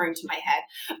 I'm referring to my head.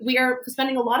 We are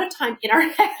spending a lot of time in our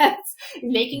heads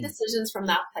making Mm. decisions from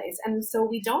that place. And so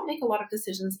we don't make a lot of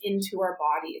decisions into our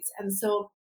bodies. And so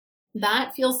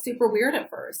that feels super weird at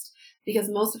first because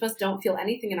most of us don't feel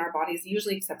anything in our bodies,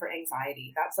 usually except for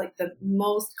anxiety. That's like the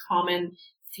most common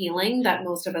feeling that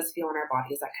most of us feel in our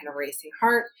bodies, that kind of racing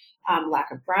heart, lack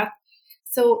of breath.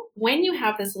 So when you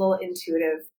have this little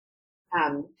intuitive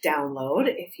download,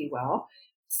 if you will,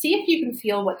 see if you can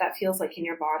feel what that feels like in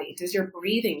your body. Does your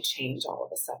breathing change all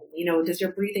of a sudden? Does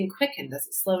your breathing quicken? Does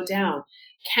it slow down?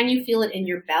 Can you feel it in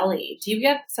your belly? Do you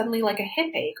get suddenly like a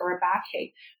hip ache or a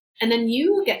backache? And then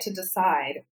you get to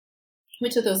decide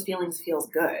which of those feelings feels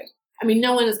good. I mean,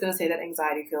 no one is going to say that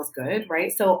anxiety feels good,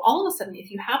 right? So all of a sudden,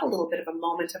 if you have a little bit of a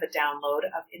moment of a download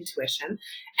of intuition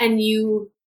and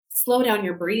you slow down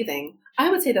your breathing, I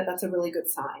would say that that's a really good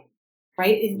sign,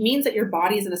 right? It means that your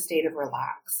body is in a state of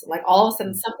relax. Like all of a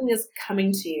sudden, Mm. something is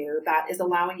coming to you that is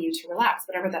allowing you to relax,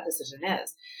 whatever that decision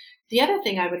is. The other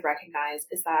thing I would recognize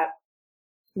is that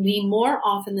we more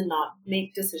often than not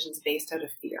make decisions based out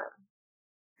of fear,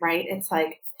 right? It's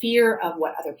like fear of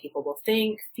what other people will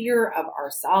think, fear of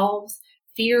ourselves,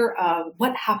 fear of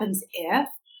what happens if.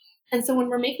 And so when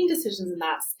we're making decisions in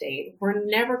that state, we're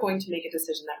never going to make a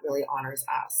decision that really honors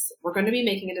us. We're going to be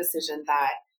making a decision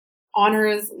that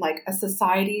honors like a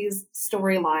society's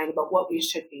storyline about what we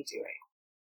should be doing.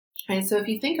 Right. So if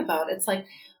you think about it, it's like,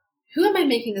 who am I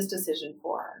making this decision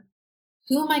for?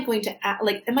 Who am I going to act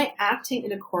like? Am I acting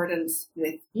in accordance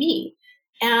with me?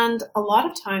 And a lot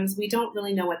of times we don't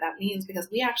really know what that means because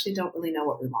we actually don't really know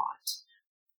what we want,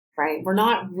 right? We're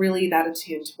not really that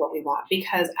attuned to what we want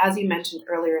because, as you mentioned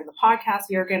earlier in the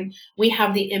podcast, Jurgen, we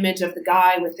have the image of the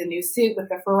guy with the new suit, with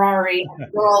the Ferrari, and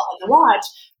the girl and the watch.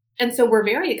 And so we're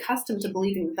very accustomed to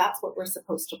believing that that's what we're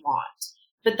supposed to want.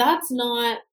 But that's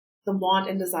not the want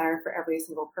and desire for every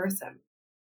single person.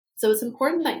 So it's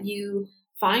important that you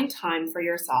find time for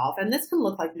yourself. And this can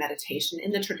look like meditation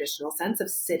in the traditional sense of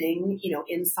sitting,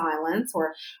 in silence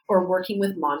or working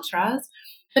with mantras,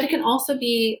 but it can also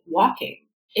be walking.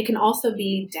 It can also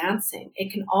be dancing.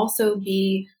 It can also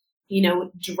be,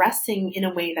 dressing in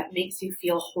a way that makes you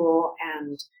feel whole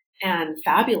and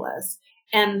fabulous.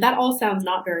 And that all sounds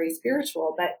not very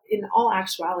spiritual, but in all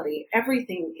actuality,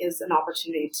 everything is an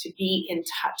opportunity to be in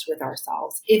touch with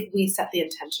ourselves if we set the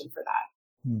intention for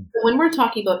that. Mm. So when we're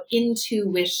talking about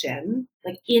intuition,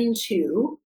 like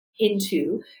into,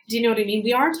 do you know what I mean?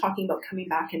 We are talking about coming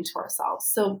back into ourselves.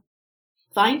 So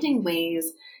finding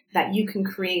ways that you can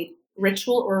create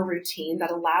ritual or routine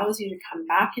that allows you to come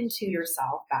back into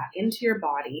yourself, back into your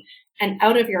body, and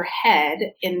out of your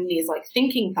head in these like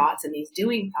thinking thoughts and these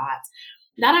doing thoughts,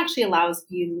 that actually allows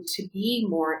you to be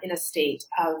more in a state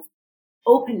of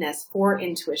openness for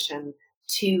intuition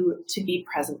to be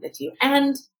present with you,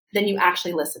 and then you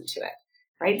actually listen to it,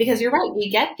 right? Because you're right, we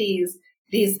get these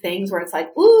things where it's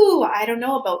like, ooh, I don't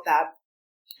know about that,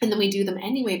 and then we do them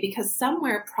anyway because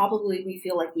somewhere probably we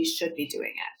feel like we should be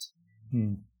doing it,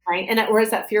 Mm. right? And or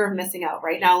is that fear of missing out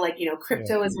right now? Like, Yeah.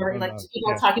 crypto is very like FOMO. people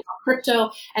are Yeah. talking about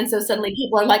crypto, and so suddenly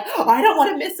people are like, oh, I don't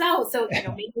want to miss out. So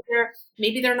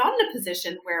maybe they're not in a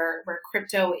position where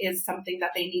crypto is something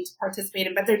that they need to participate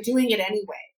in, but they're doing it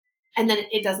anyway, and then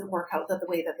it doesn't work out the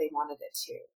way that they wanted it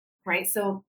to, right?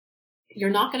 So you're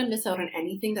not going to miss out on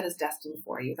anything that is destined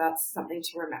for you. That's something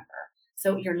to remember.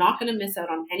 So you're not going to miss out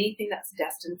on anything that's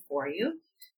destined for you.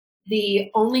 The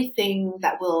only thing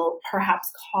that will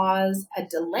perhaps cause a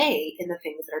delay in the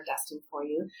things that are destined for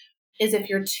you is if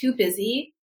you're too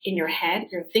busy in your head,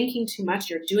 you're thinking too much,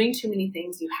 you're doing too many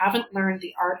things, you haven't learned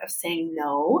the art of saying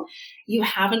no, you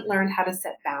haven't learned how to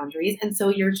set boundaries. And so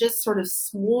you're just sort of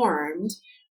swarmed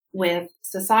with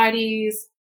society's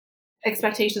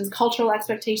expectations, cultural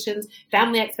expectations,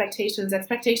 family expectations,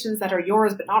 expectations that are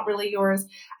yours but not really yours.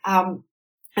 And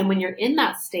when you're in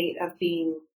that state of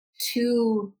being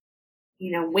too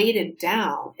weighted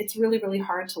down, it's really, really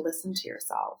hard to listen to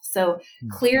yourself. So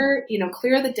clear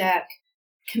the deck,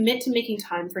 commit to making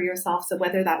time for yourself. So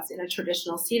whether that's in a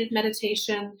traditional seated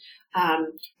meditation,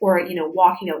 or,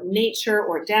 walking out in nature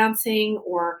or dancing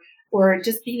or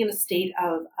just being in a state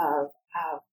of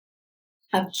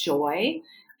joy,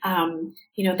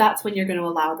 that's when you're going to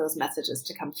allow those messages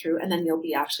to come through, and then you'll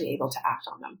be actually able to act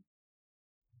on them.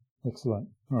 Excellent.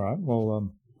 All right.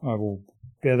 Well, I will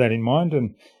bear that in mind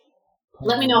and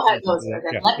let me know how it goes.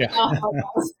 Let me know how it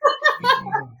goes.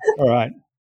 All right.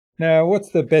 Now, what's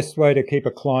the best way to keep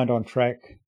a client on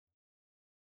track?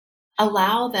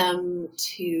 Allow them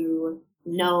to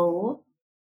know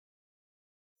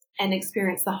and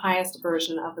experience the highest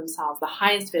version of themselves, the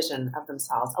highest vision of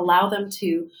themselves. Allow them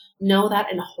to know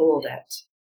that and hold it.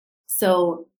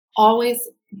 So always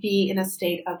be in a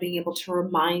state of being able to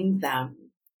remind them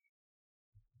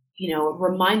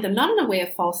not in a way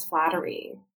of false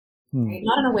flattery, right?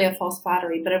 Not in a way of false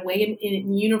flattery, but a way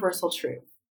in universal truth,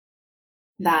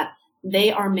 that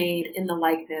they are made in the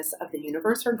likeness of the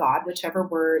universe or God, whichever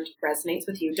word resonates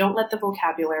with you. Don't let the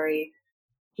vocabulary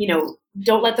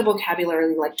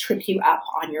like trip you up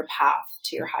on your path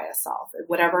to your highest self.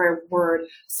 Whatever word,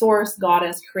 source,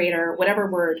 goddess, creator, whatever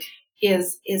word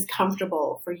is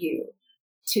comfortable for you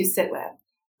to sit with.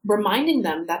 Reminding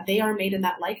them that they are made in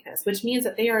that likeness, which means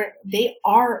that they are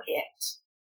it.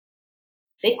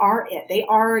 They are it. They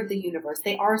are the universe.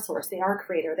 They are source. They are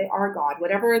creator. They are God,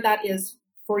 whatever that is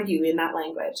for you in that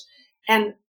language.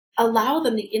 And allow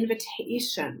them the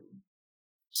invitation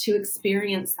to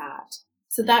experience that.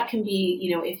 So that can be,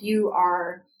 if you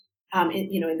are,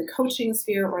 in the coaching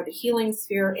sphere or the healing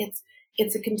sphere,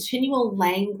 it's a continual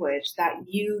language that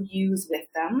you use with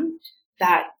them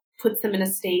that puts them in a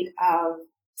state of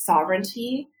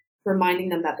sovereignty, reminding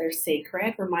them that they're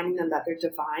sacred, reminding them that they're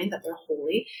divine, that they're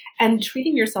holy, and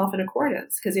treating yourself in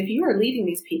accordance. Because if you are leading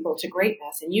these people to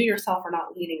greatness and you yourself are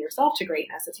not leading yourself to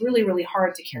greatness, it's really, really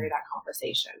hard to carry that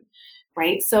conversation,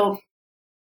 right? So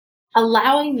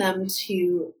allowing them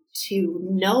to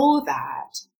know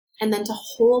that, and then to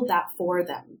hold that for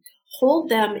them. Hold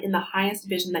them in the highest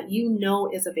vision that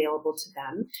is available to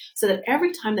them, so that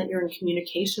every time that you're in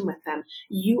communication with them,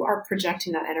 you are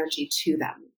projecting that energy to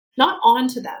them, not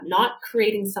onto them, not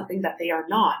creating something that they are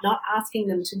not asking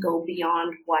them to go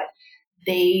beyond what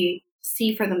they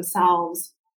see for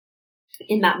themselves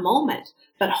in that moment,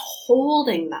 but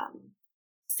holding them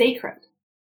sacred,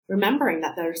 remembering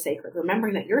that they're sacred,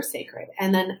 remembering that you're sacred,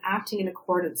 and then acting in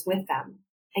accordance with them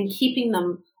and keeping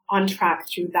them on track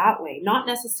through that way, not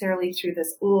necessarily through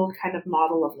this old kind of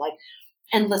model of like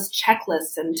endless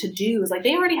checklists and to-dos. Like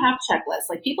they already have checklists.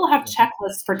 Like people have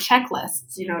checklists for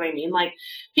checklists. You know what I mean? Like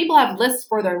people have lists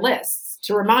for their lists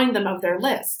to remind them of their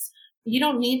lists. You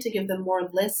don't need to give them more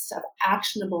lists of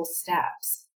actionable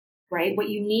steps, right? What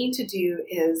you need to do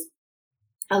is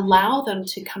allow them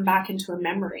to come back into a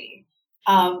memory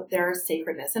of their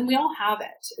sacredness. And we all have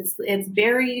it. It's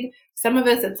buried. Some of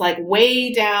us, it's like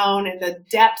way down in the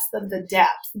depths of the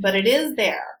depths, but it is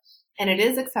there and it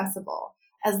is accessible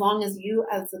as long as you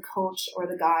as the coach or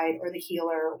the guide or the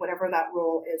healer, whatever that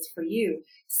role is for you,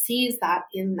 sees that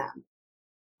in them,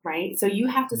 right? So you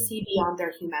have to see beyond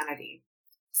their humanity.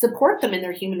 Support them in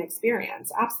their human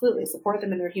experience. Absolutely support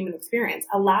them in their human experience.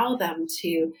 Allow them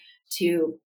to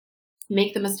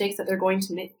make the mistakes that they're going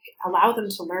to make, allow them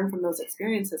to learn from those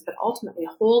experiences, but ultimately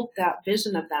hold that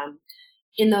vision of them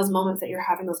in those moments that you're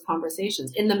having those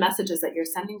conversations, in the messages that you're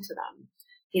sending to them.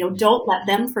 Don't let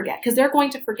them forget, because they're going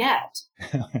to forget.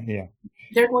 Yeah.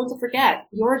 They're going to forget.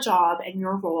 Your job and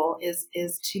your role is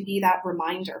to be that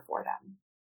reminder for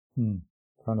them.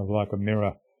 Kind of like a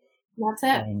mirror. That's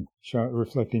it. And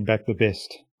reflecting back the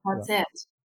best. That's it.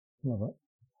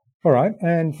 All right.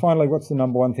 And finally, what's the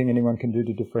number one thing anyone can do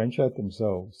to differentiate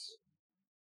themselves?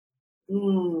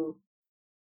 Own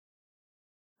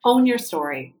your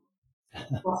story.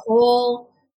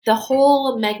 The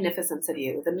whole magnificence of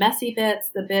you, the messy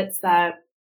bits, the bits that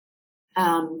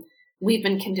we've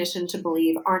been conditioned to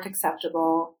believe aren't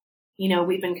acceptable.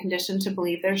 We've been conditioned to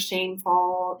believe they're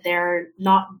shameful. They're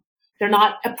not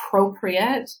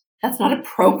appropriate. That's not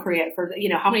appropriate for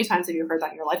how many times have you heard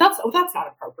that in your life? That's not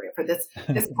appropriate for this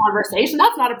conversation.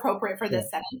 That's not appropriate for Yeah. this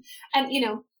setting.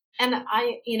 And and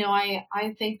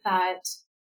I think that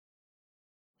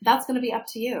that's going to be up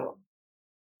to you,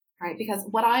 right? Because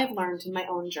what I've learned in my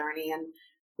own journey, and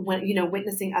when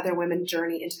witnessing other women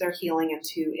journey into their healing,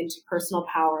 into personal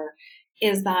power,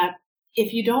 is that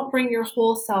if you don't bring your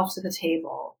whole self to the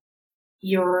table,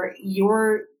 you're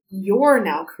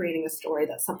now creating a story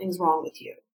that something's wrong with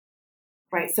you.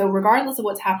 Right. So regardless of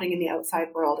what's happening in the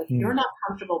outside world, if you're Mm. not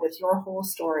comfortable with your whole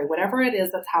story, whatever it is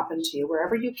that's happened to you,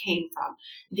 wherever you came from,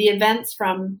 the events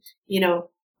from,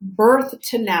 birth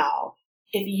to now,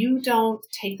 if you don't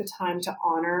take the time to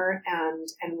honor and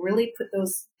really put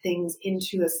those things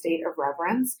into a state of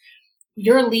reverence,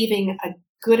 you're leaving a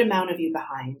good amount of you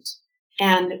behind.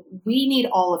 And we need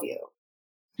all of you.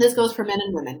 This goes for men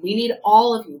and women. We need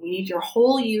all of you. We need your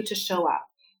whole you to show up.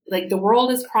 Like, the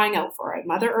world is crying out for it.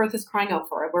 Mother Earth is crying out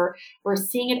for it. We're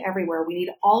seeing it everywhere. We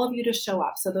need all of you to show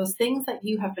up. So those things that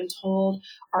you have been told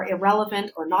are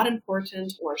irrelevant or not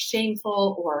important or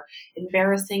shameful or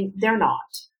embarrassing, they're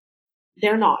not.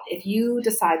 They're not. If you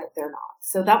decide that they're not.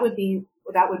 So that would be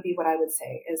what I would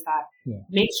say, is that Yeah.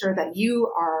 make sure that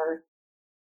you are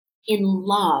in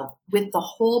love with the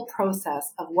whole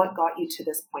process of what got you to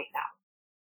this point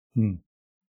now. Mm.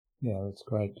 Yeah, that's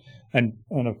great. And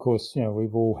of course,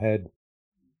 we've all had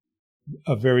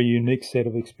a very unique set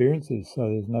of experiences. So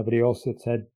there's nobody else that's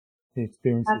had the That's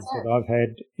experiences it. that I've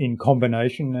had in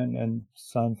combination, and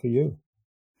same for you.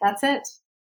 That's it.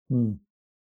 Mm.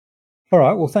 All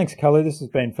right. Well, thanks, Kelly. This has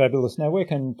been fabulous. Now, where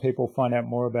can people find out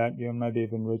more about you and maybe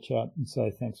even reach out and say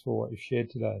thanks for what you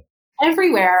shared today?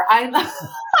 Everywhere. I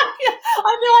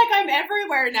feel like I'm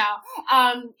everywhere now.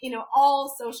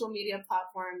 All social media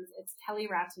platforms. It's Kelly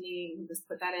Ratney. You can just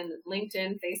put that in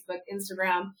LinkedIn, Facebook,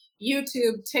 Instagram,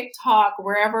 YouTube, TikTok,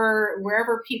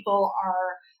 wherever people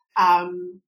are,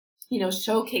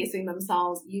 showcasing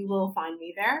themselves, you will find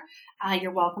me there.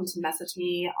 You're welcome to message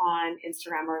me on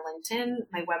Instagram or LinkedIn.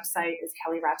 My website is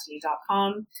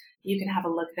kellyratney.com. You can have a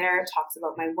look there. It talks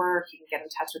about my work. You can get in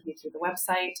touch with me through the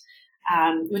website.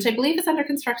 Which I believe is under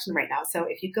construction right now. So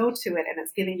if you go to it and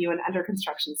it's giving you an under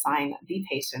construction sign, be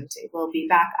patient. It will be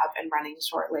back up and running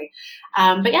shortly.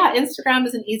 But yeah, Instagram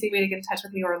is an easy way to get in touch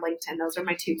with me, or LinkedIn. Those are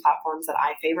my two platforms that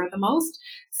I favor the most.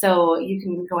 So you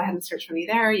can go ahead and search for me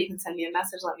there. You can send me a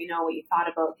message, let me know what you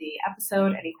thought about the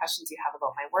episode, any questions you have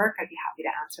about my work. I'd be happy to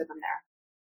answer them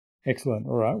there. Excellent.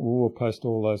 All right. Well, we'll post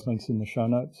all those links in the show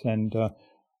notes, and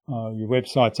your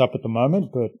website's up at the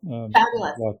moment, but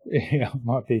Fabulous.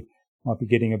 might be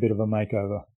getting a bit of a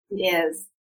makeover. It is.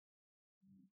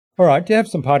 All right. Do you have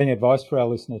some parting advice for our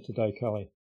listener today,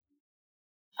 Kelly?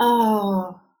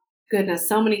 Oh, goodness,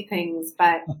 so many things.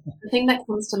 But the thing that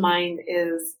comes to mind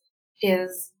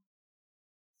is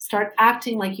start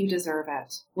acting like you deserve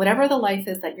it. Whatever the life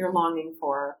is that you're longing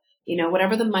for,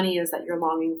 whatever the money is that you're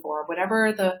longing for,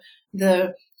 whatever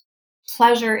the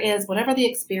pleasure is, whatever the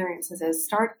experiences is,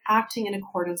 start acting in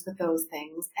accordance with those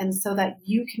things. And so that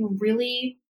you can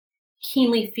really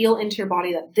keenly feel into your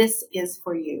body that this is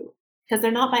for you, because they're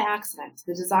not by accident.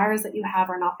 The desires that you have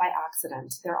are not by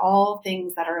accident. They're all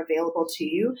things that are available to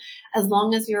you as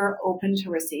long as you're open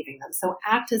to receiving them. So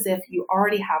act as if you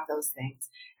already have those things.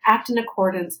 Act in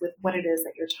accordance with what it is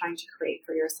that you're trying to create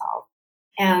for yourself,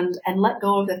 and let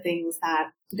go of the things that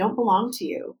don't belong to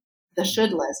you. The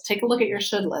should list. Take a look at your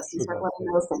should list and start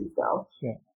letting those things go.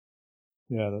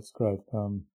 Yeah, that's great.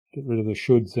 Get rid of the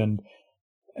shoulds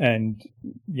and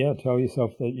tell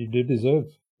yourself that you do deserve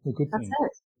the good things.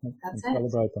 That's and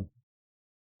it. Celebrate them.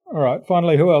 All right.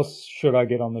 Finally, who else should I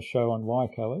get on the show, and why,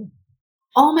 Kelly?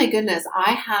 Oh my goodness.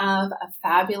 I have a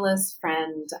fabulous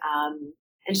friend,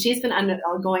 and she's been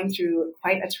going through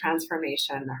quite a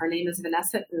transformation. Her name is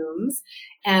Vanessa Ooms,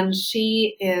 and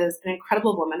she is an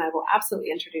incredible woman. I will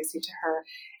absolutely introduce you to her.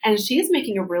 And she is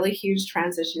making a really huge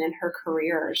transition in her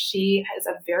career. She is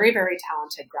a very, very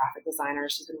talented graphic designer.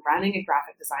 She's been running a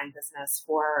graphic design business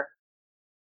for,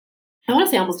 I want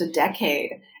to say, almost a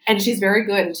decade. And she's very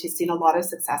good, and she's seen a lot of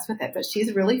success with it. But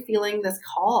she's really feeling this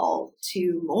call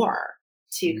to more,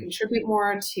 to contribute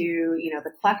more to,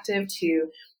 the collective, to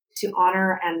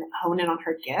honor and hone in on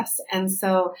her gifts. And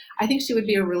so I think she would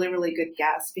be a really, really good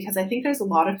guest, because I think there's a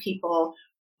lot of people,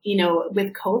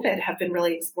 with COVID, have been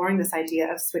really exploring this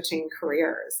idea of switching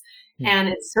careers. And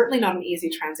it's certainly not an easy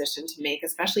transition to make,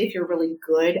 especially if you're really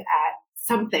good at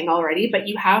something already, but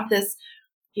you have this,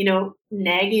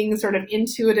 nagging sort of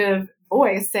intuitive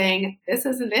voice saying, this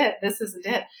isn't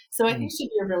it. So I think she'd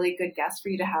be a really good guest for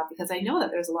you to have, because I know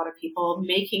that there's a lot of people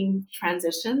making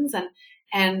transitions,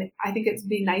 And I think it'd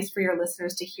be nice for your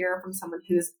listeners to hear from someone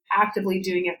who's actively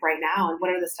doing it right now, and what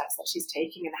are the steps that she's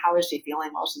taking, and how is she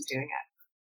feeling while she's doing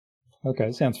it.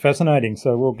 Okay, sounds fascinating.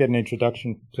 So we'll get an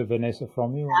introduction to Vanessa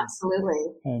from you.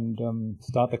 Absolutely. And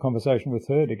start the conversation with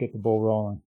her to get the ball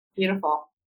rolling. Beautiful.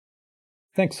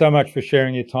 Thanks so much for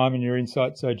sharing your time and your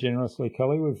insights so generously,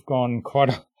 Kelly. We've gone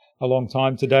quite a long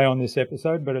time today on this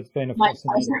episode, but it's been a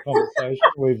fascinating conversation.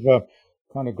 We've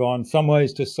kind of gone some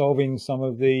ways to solving some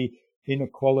of the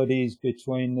inequalities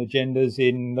between the genders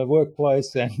in the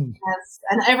workplace and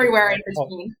everywhere in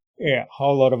between. Yeah, a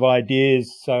whole lot of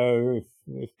ideas. So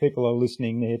if people are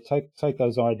listening there, take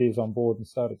those ideas on board and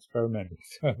start experimenting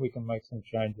so we can make some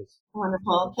changes.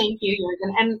 Wonderful. Thank you,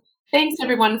 Jürgen. And thanks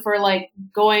everyone for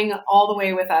going all the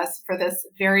way with us for this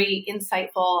very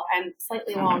insightful and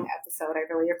slightly long episode. I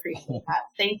really appreciate that.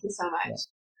 Thank you so much. Yeah.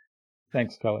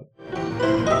 Thanks, Kelly.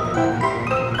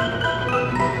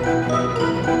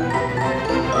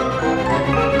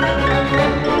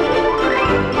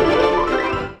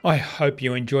 I hope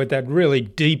you enjoyed that really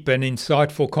deep and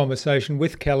insightful conversation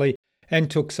with Kelly and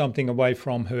took something away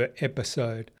from her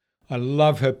episode. I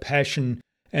love her passion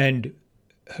and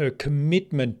her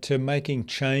commitment to making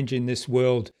change in this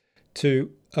world,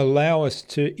 to allow us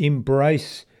to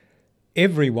embrace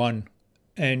everyone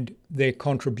and their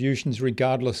contributions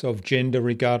regardless of gender,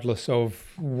 regardless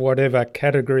of whatever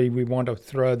category we want to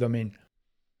throw them in.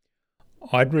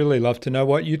 I'd really love to know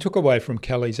what you took away from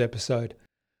Kelly's episode.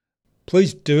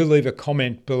 Please do leave a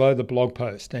comment below the blog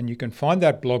post, and you can find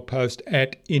that blog post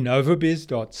at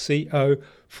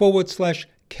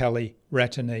innovabiz.co/Kelly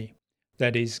Rattani.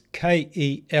 That is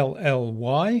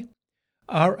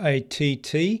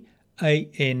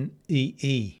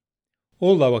KELLYRATTANEE.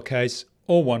 All lowercase,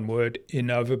 all one word,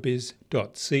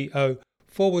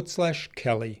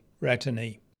 innovabiz.co/Kelly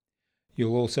Rattani.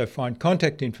 You'll also find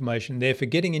contact information there for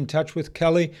getting in touch with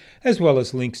Kelly, as well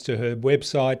as links to her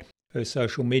website, her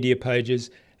social media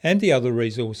pages, and the other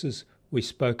resources we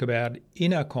spoke about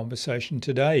in our conversation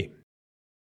today.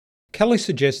 Kelly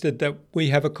suggested that we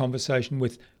have a conversation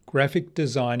with graphic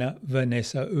designer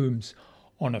Vanessa Ooms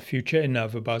on a future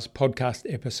InnovaBuzz podcast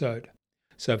episode.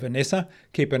 So Vanessa,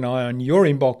 keep an eye on your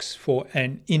inbox for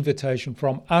an invitation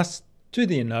from us to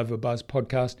the InnovaBuzz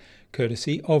podcast,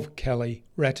 courtesy of Kelly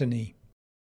Rattani.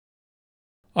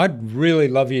 I'd really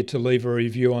love you to leave a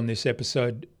review on this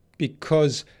episode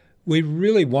because we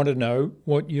really want to know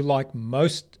what you like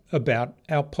most about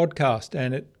our podcast,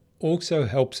 and it also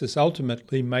helps us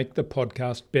ultimately make the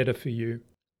podcast better for you.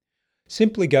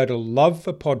 Simply go to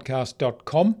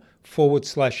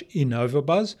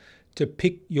lovethepodcast.com/InnovaBuzz to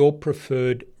pick your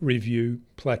preferred review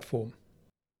platform.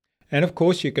 And of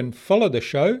course, you can follow the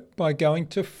show by going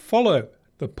to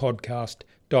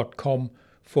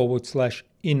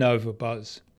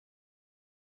followthepodcast.com/InnovaBuzz.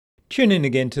 Tune in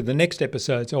again to the next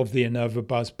episodes of the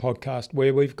InnovaBuzz podcast,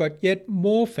 where we've got yet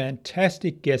more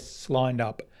fantastic guests lined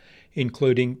up,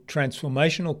 including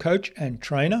transformational coach and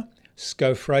trainer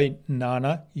Skofre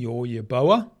Nana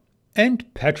Yoryaboa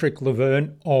and Patrick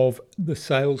Laverne of the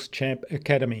Sales Champ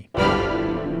Academy.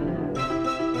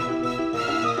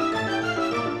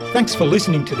 Thanks for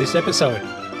listening to this episode.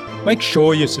 Make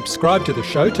sure you subscribe to the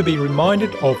show to be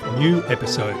reminded of new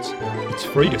episodes. It's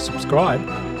free to subscribe.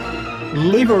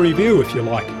 Leave a review if you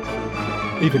like.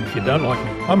 Even if you don't like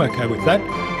me, I'm okay with that.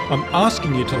 I'm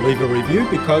asking you to leave a review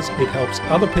because it helps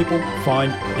other people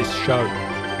find this show.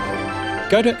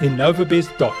 Go to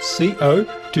innovabiz.co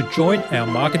to join our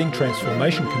marketing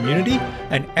transformation community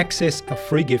and access a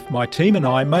free gift my team and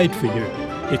I made for you.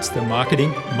 It's the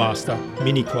Marketing Master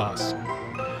Mini Class.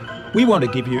 We want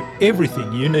to give you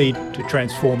everything you need to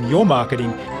transform your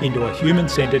marketing into a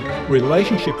human-centered,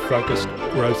 relationship-focused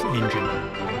growth engine.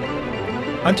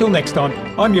 Until next time,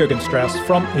 I'm Jürgen Strauss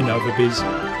from InnovaBiz.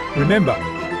 Remember,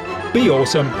 be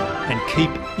awesome and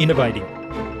keep innovating.